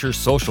advance your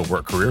social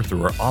work career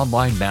through our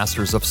online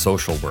Masters of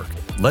Social Work.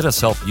 Let us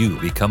help you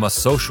become a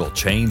social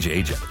change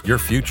agent. Your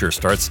future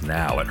starts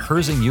now at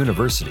Herzing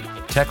University.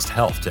 Text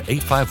HEALTH to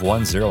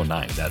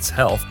 85109. That's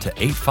HEALTH to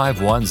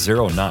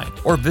 85109.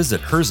 Or visit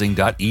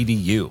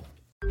herzing.edu.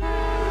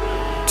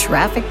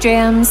 Traffic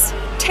jams,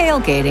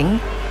 tailgating,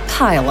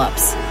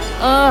 pileups.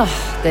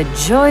 Ugh, the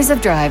joys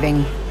of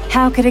driving.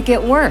 How could it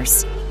get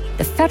worse?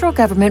 The federal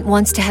government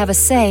wants to have a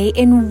say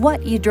in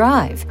what you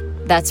drive.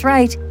 That's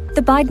right.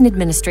 The Biden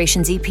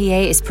administration's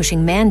EPA is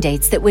pushing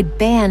mandates that would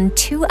ban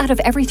 2 out of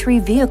every 3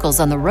 vehicles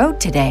on the road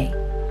today.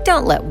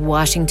 Don't let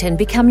Washington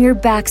become your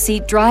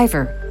backseat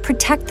driver.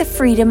 Protect the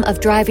freedom of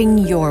driving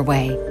your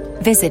way.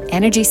 Visit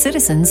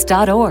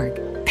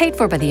EnergyCitizens.org. Paid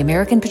for by the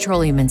American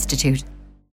Petroleum Institute.